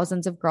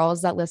thousands of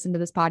girls that listen to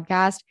this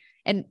podcast,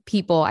 and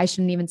people, I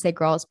shouldn't even say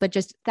girls, but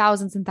just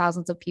thousands and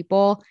thousands of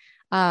people.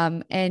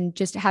 And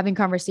just having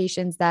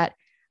conversations that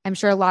I'm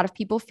sure a lot of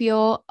people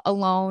feel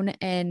alone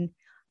and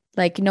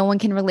like no one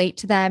can relate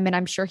to them. And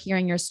I'm sure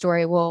hearing your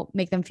story will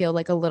make them feel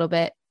like a little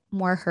bit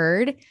more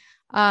heard.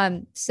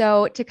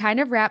 So to kind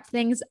of wrap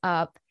things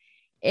up,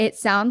 it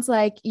sounds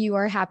like you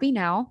are happy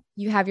now.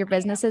 You have your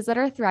businesses that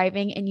are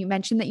thriving, and you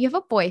mentioned that you have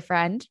a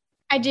boyfriend.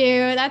 I do.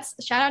 That's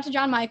shout out to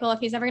John Michael if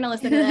he's ever going to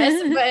listen to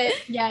this.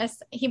 But yes,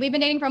 we've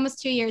been dating for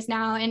almost 2 years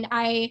now, and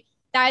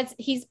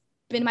he's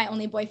been my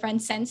only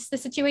boyfriend since the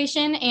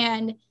situation.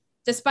 And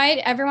despite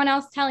everyone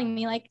else telling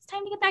me like it's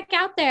time to get back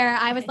out there,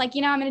 I was like,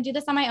 I'm going to do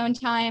this on my own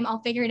time.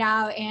 I'll figure it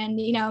out. And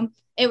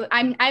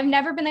I've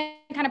never been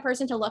the kind of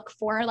person to look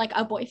for like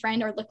a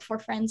boyfriend or look for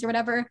friends or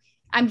whatever.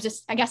 I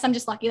guess I'm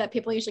just lucky that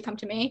people usually come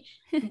to me,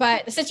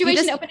 but the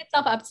situation opened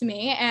itself up to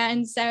me.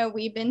 And so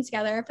we've been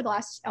together for the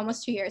last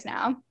almost 2 years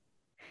now.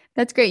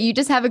 That's great. You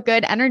just have a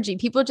good energy.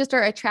 People just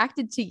are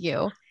attracted to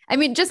you. I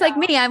mean, just like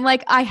me, I'm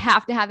like, I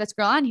have to have this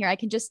girl on here. I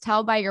can just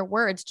tell by your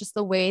words, just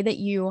the way that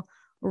you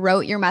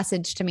wrote your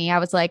message to me. I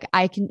was like,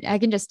 I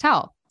can just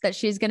tell that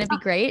she's going to be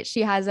great.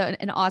 She has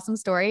an awesome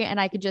story, and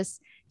I could just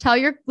tell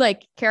your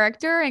like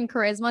character and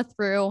charisma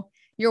through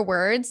your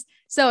words.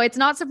 So it's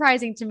not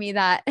surprising to me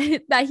that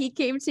that he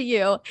came to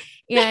you,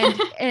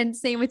 and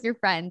same with your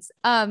friends.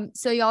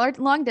 So y'all are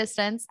long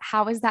distance.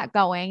 How is that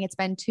going? It's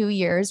been 2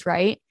 years,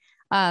 right?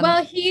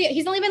 Well,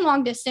 he's only been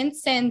long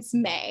distance since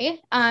May.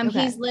 Okay.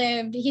 He's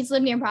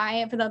lived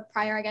nearby for the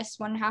prior, I guess,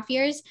 1.5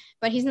 years,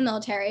 but he's in the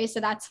military,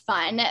 so that's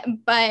fun.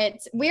 But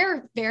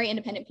we're very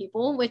independent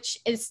people, which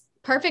is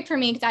perfect for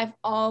me because I've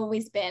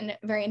always been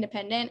very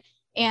independent,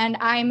 and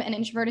I'm an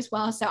introvert as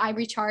well, so I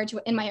recharge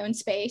in my own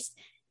space.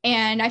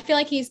 And I feel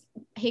like he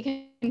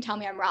can tell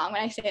me I'm wrong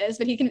when I say this,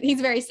 but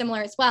he's very similar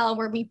as well,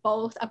 where we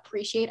both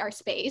appreciate our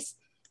space,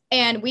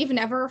 and we've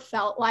never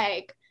felt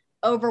like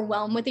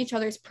overwhelmed with each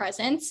other's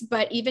presence.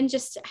 But even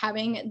just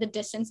having the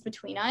distance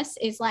between us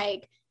is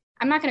like,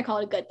 I'm not going to call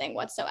it a good thing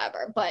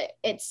whatsoever, but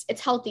it's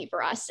healthy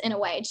for us in a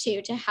way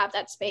too, to have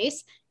that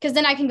space, because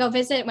then I can go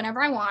visit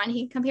whenever I want.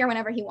 He can come here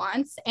whenever he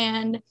wants.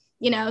 And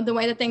the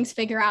way that things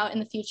figure out in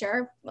the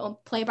future, we'll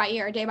play by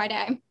ear, day by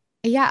day.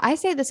 Yeah, I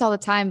say this all the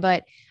time,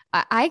 but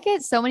I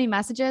get so many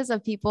messages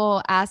of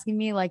people asking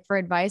me like for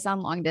advice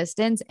on long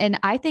distance. And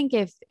I think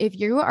if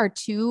you are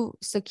two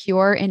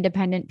secure,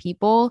 independent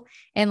people,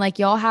 and like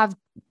y'all have,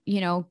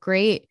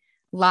 great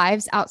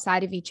lives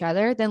outside of each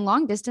other, then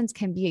long distance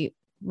can be,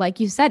 like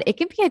you said, it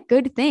can be a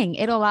good thing.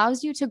 It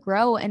allows you to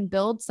grow and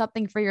build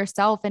something for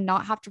yourself and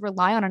not have to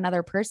rely on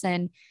another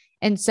person.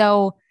 And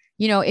so,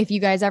 if you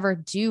guys ever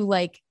do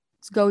like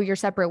go your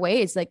separate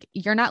ways, like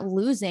you're not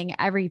losing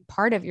every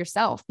part of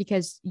yourself,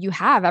 because you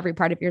have every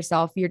part of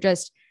yourself. You're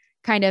just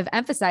kind of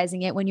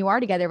emphasizing it when you are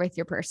together with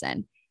your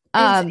person.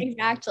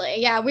 Exactly.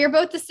 Yeah. We're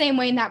both the same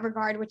way in that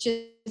regard, which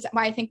is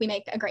why I think we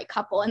make a great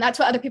couple. And that's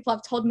what other people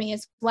have told me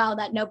as well,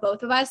 that know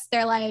both of us.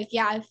 They're like,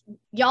 yeah, if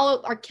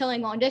y'all are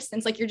killing long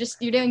distance, like you're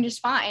doing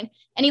just fine.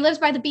 And he lives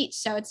by the beach,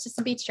 so it's just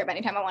a beach trip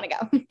anytime I want to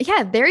go.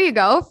 Yeah, there you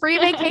go. Free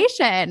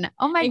vacation.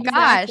 Oh my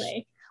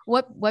Exactly.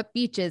 gosh. What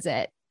beach is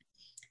it?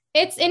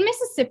 It's in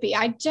Mississippi.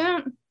 I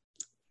don't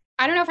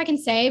know if I can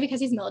say because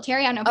he's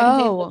military. I don't know if I can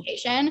say the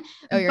location,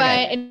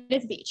 but it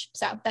is beach.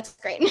 So that's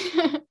great.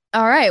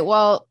 All right.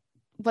 Well,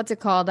 what's it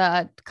called?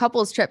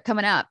 Couples trip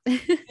coming up.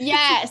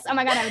 Yes. Oh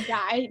my God, I would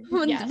die.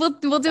 Yes.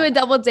 We'll do a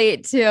double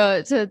date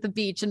to the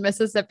beach in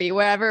Mississippi,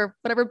 whatever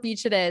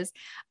beach it is.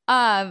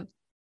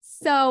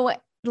 So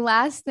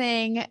last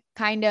thing,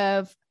 kind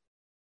of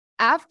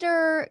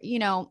after,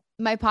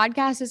 my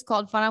podcast is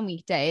called Fun on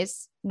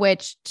Weekdays,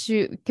 which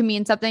can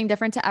mean something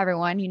different to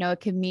everyone. It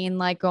could mean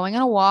like going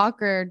on a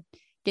walk or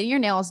getting your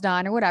nails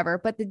done or whatever.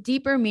 But the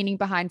deeper meaning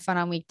behind Fun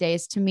on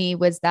Weekdays to me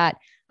was that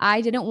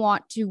I didn't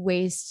want to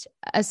waste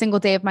a single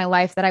day of my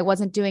life that I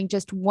wasn't doing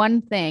just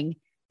one thing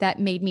that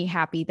made me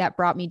happy, that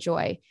brought me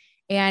joy.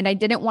 And I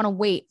didn't want to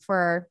wait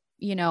for,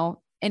 an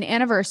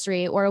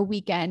anniversary or a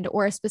weekend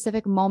or a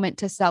specific moment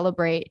to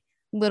celebrate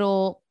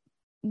little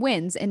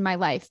wins in my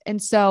life.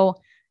 And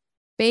so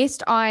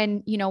based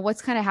on,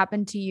 what's kind of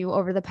happened to you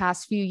over the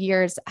past few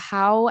years,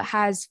 how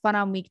has Fun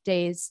on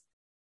Weekdays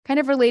kind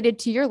of related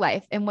to your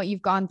life and what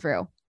you've gone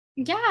through?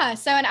 Yeah.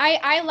 So, and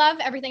I love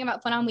everything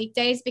about Fun on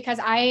Weekdays because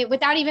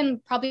without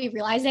even probably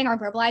realizing or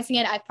verbalizing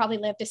it, I've probably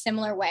lived a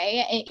similar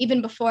way,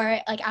 even before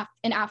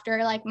and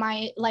after like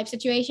my life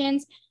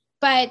situations.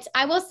 But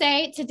I will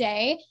say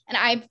today,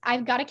 and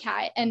I've got a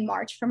cat in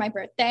March for my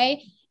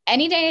birthday.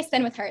 Any day I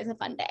spend with her is a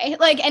fun day.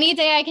 Like any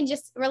day I can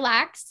just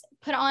relax,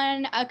 put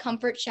on a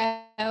comfort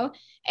show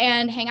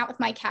and hang out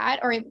with my cat.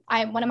 Or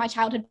one of my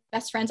childhood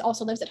best friends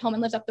also lives at home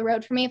and lives up the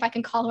road from me. If I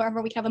can call her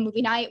over, we can have a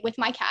movie night with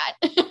my cat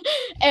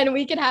and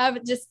we could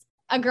have just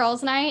a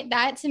girls' night.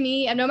 That to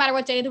me, and no matter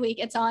what day of the week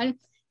it's on,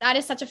 that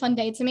is such a fun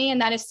day to me.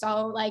 And that is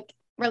so like,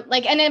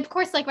 and of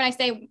course, like when I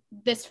say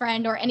this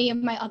friend or any of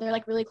my other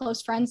like really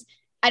close friends,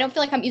 I don't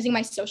feel like I'm using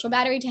my social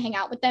battery to hang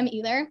out with them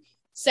either.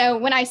 So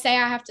when I say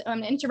I'm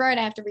an introvert,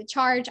 I have to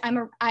recharge.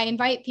 I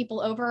invite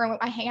people over, or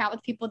I hang out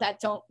with people that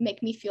don't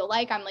make me feel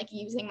like I'm like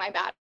using my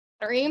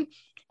battery.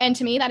 And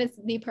to me, that is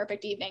the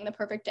perfect evening, the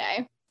perfect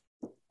day.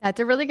 That's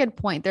a really good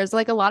point. There's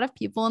like a lot of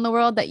people in the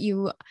world that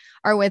you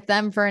are with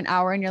them for an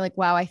hour and you're like,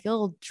 wow, I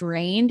feel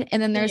drained.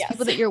 And then there's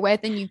people Yes. that you're with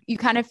and you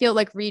kind of feel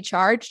like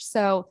recharged.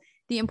 So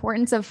the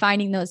importance of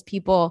finding those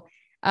people,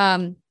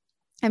 I'm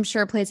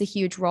sure plays a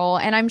huge role.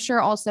 And I'm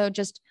sure also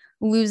just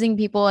losing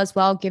people as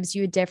well gives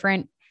you a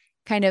different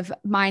kind of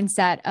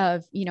mindset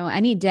of,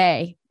 any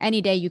day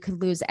you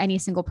could lose any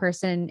single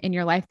person in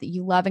your life that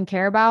you love and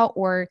care about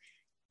or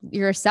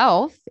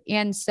yourself.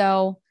 And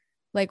so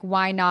like,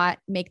 why not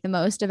make the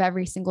most of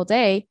every single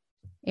day?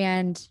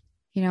 And,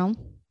 I don't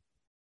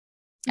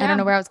Yeah,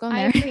 know where I was going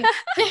I there. agree.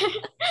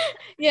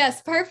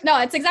 Yes, perfect. No,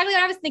 it's exactly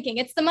what I was thinking.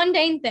 It's the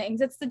mundane things.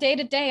 It's the day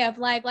to day of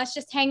like, let's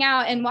just hang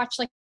out and watch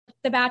like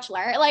The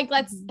Bachelor. Like,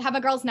 let's have a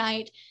girls'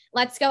 night.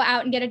 Let's go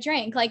out and get a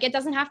drink. Like, it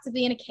doesn't have to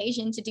be an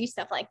occasion to do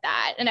stuff like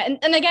that.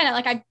 And again,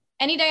 like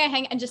any day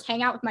I just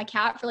hang out with my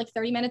cat for like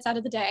 30 minutes out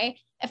of the day.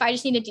 If I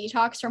just need a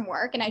detox from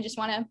work and I just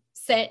want to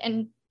sit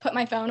and put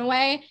my phone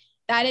away,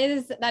 that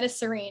is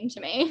serene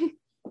to me.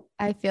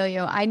 I feel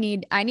you. I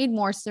need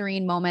more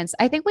serene moments.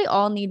 I think we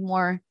all need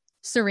more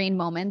serene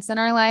moments in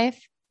our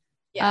life.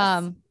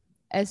 Yes.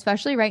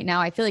 Especially right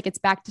now, I feel like it's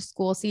back to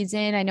school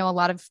season. I know a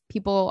lot of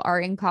people are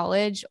in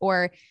college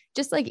or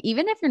just like,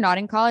 even if you're not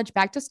in college,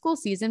 back to school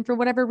season, for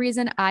whatever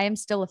reason, I am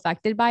still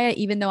affected by it,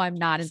 even though I'm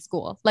not in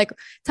school. Like,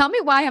 tell me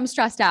why I'm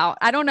stressed out.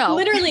 I don't know.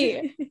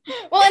 Literally.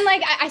 Well, and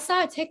like I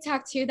saw a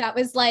TikTok too that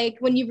was like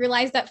when you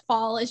realize that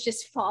fall is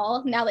just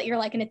fall now that you're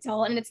like an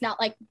adult and it's not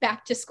like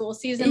back to school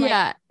season.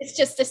 Like it's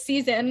just a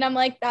season. And I'm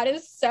like,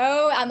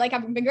 I'm like,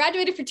 I've been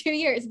graduated for 2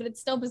 years, but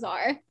it's still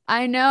bizarre.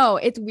 I know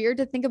it's weird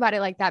to think about it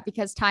like that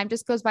because time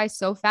just goes by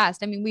so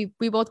fast. I mean,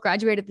 we both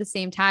graduated at the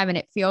same time and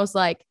it feels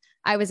like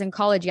I was in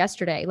college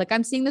yesterday. Like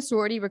I'm seeing the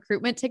sorority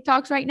recruitment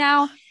TikToks right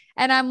now.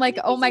 And I'm like,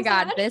 oh my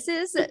God, this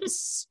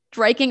is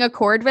striking a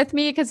chord with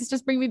me because it's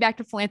just bringing me back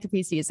to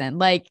philanthropy season.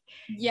 Like,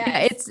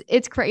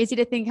 it's crazy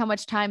to think how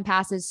much time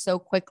passes so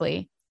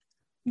quickly.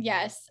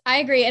 Yes, I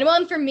agree.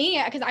 And for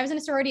me, because I was in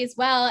a sorority as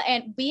well,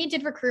 and we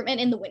did recruitment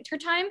in the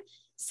wintertime.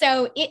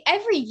 So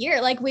every year,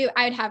 like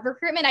I'd have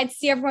recruitment, I'd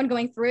see everyone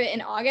going through it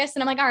in August.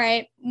 And I'm like, all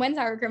right, when's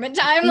our recruitment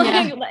time?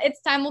 Like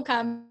it's time will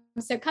come.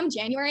 So come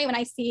January, when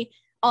I see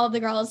all of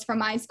the girls from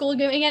my school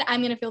doing it,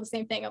 I'm going to feel the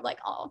same thing of like,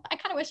 oh, I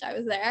kind of wish I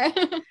was there.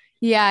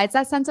 Yeah. It's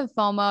that sense of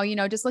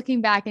FOMO, just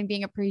looking back and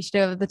being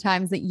appreciative of the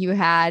times that you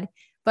had,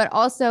 but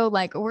also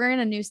like we're in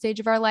a new stage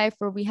of our life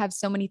where we have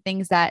so many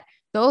things that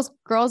those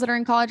girls that are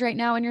in college right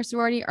now in your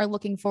sorority are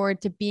looking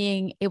forward to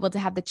being able to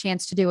have the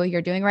chance to do what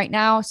you're doing right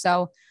now.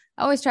 So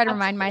I always try to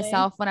remind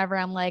myself whenever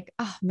I'm like,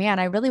 oh man,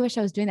 I really wish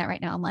I was doing that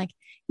right now. I'm like,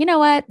 you know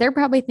what? They're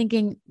probably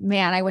thinking,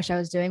 man, I wish I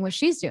was doing what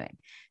she's doing.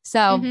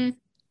 So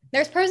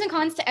there's pros and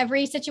cons to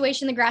every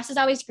situation. The grass is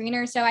always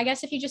greener. So I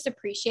guess if you just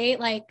appreciate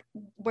like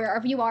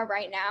wherever you are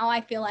right now, I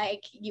feel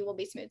like you will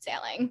be smooth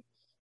sailing.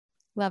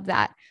 Love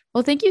that.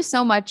 Well, thank you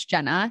so much,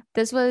 Jenna.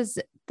 This was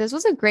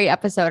a great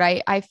episode.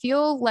 I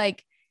feel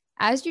like,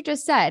 as you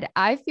just said,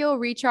 I feel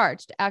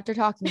recharged after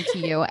talking to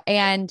you.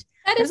 And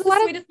that is the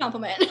sweetest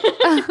compliment.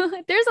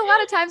 There's a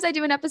lot of times I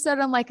do an episode,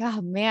 I'm like,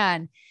 oh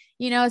man,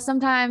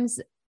 sometimes,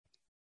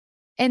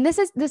 and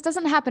this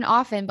doesn't happen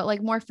often, but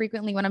like more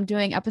frequently when I'm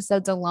doing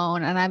episodes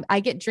alone and I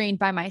get drained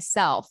by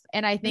myself.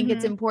 And I think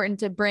it's important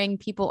to bring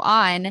people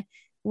on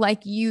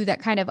like you that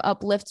kind of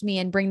uplift me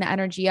and bring the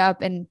energy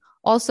up. And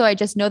also I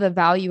just know the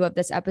value of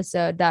this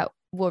episode that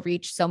will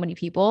reach so many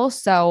people.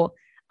 So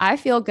I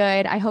feel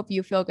good. I hope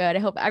you feel good. I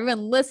hope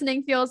everyone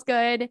listening feels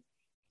good.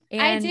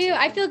 And I do.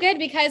 I feel good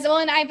because,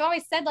 and I've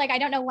always said, like, I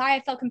don't know why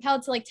I felt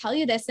compelled to like tell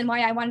you this and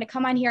why I wanted to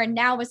come on here. And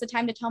now was the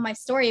time to tell my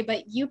story,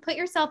 but you put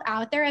yourself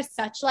out there as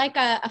such like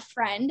a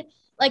friend.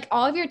 Like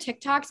all of your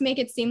TikToks make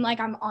it seem like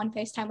I'm on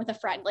FaceTime with a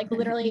friend, like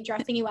literally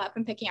dressing you up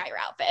and picking out your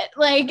outfit.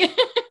 Like, and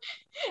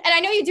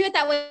I know you do it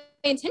that way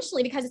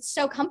intentionally because it's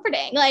so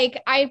comforting.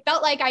 Like I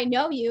felt like I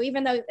know you,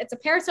 even though it's a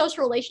parasocial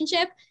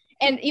relationship.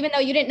 And even though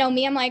you didn't know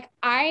me, I'm like,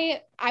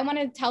 I want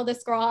to tell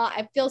this girl,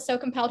 I feel so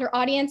compelled. Her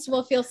audience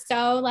will feel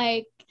so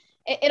like,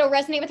 it'll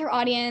resonate with her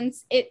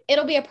audience.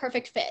 It'll be a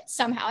perfect fit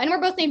somehow. And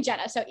we're both named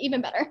Jenna, so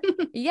even better.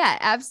 Yeah,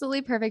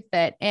 absolutely perfect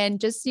fit. And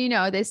just,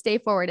 they stay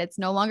forward. It's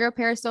no longer a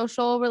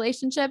parasocial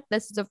relationship.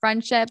 This is a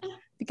friendship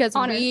because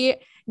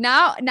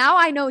now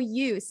I know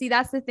you. See,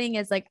 that's the thing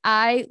is like,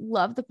 I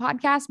love the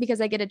podcast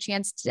because I get a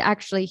chance to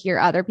actually hear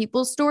other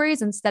people's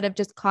stories instead of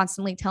just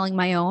constantly telling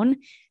my own.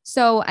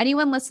 So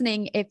anyone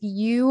listening, if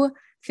you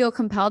feel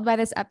compelled by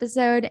this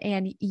episode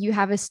and you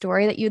have a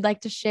story that you'd like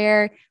to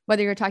share,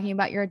 whether you're talking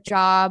about your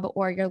job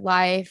or your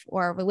life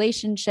or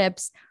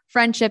relationships,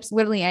 friendships,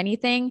 literally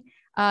anything,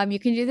 you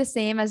can do the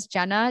same as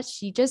Jenna.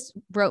 She just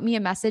wrote me a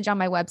message on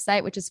my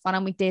website, which is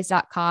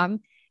funonweekdays.com,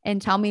 and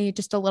tell me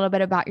just a little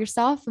bit about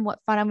yourself and what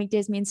Fun on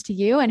Weekdays means to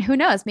you. And who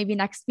knows, maybe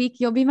next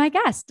week you'll be my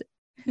guest.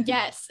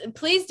 Yes,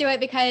 please do it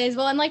because,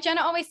 and like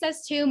Jenna always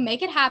says too,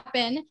 make it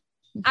happen.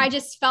 I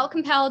just felt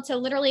compelled to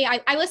literally,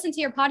 I listened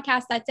to your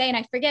podcast that day and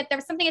I forget there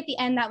was something at the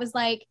end that was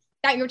like,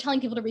 that you were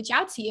telling people to reach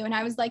out to you. And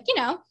I was like,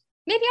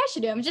 maybe I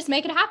should do it. Just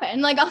make it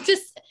happen. Like, I'll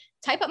just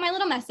type up my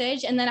little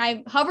message. And then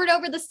I hovered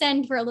over the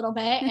send for a little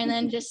bit and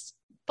then just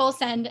full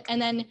send.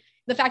 And then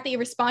the fact that you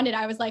responded,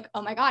 I was like,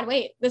 oh my God,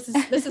 wait, this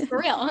is for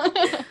real.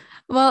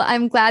 Well,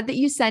 I'm glad that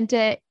you sent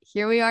it.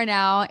 Here we are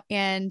now.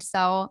 And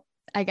so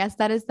I guess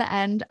that is the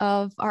end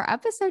of our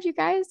episode, you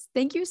guys.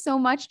 Thank you so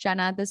much,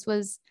 Jenna. This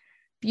was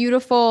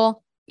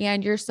beautiful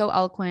and you're so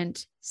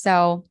eloquent.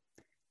 So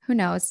who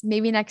knows?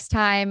 Maybe next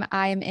time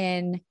I'm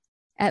in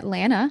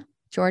Atlanta,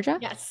 Georgia.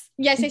 Yes.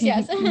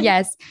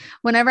 Yes.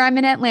 Whenever I'm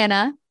in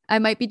Atlanta, I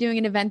might be doing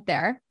an event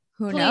there.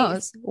 Who Please.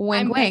 knows?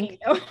 Wink, wink.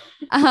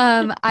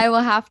 I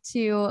will have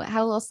to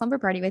have a little slumber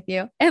party with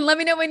you and let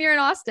me know when you're in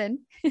Austin.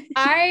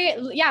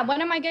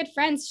 One of my good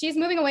friends, she's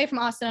moving away from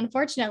Austin,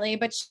 unfortunately,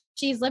 but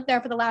she's lived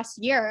there for the last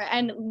year.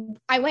 And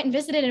I went and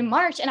visited in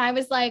March and I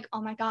was like,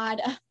 oh my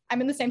God,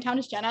 I'm in the same town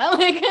as Jenna.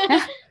 Like,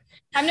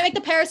 I'm gonna make the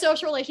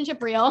parasocial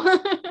relationship real.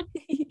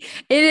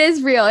 It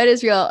is real. It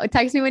is real.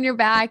 Text me when you're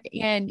back.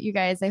 And you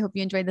guys, I hope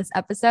you enjoyed this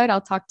episode.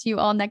 I'll talk to you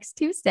all next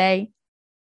Tuesday.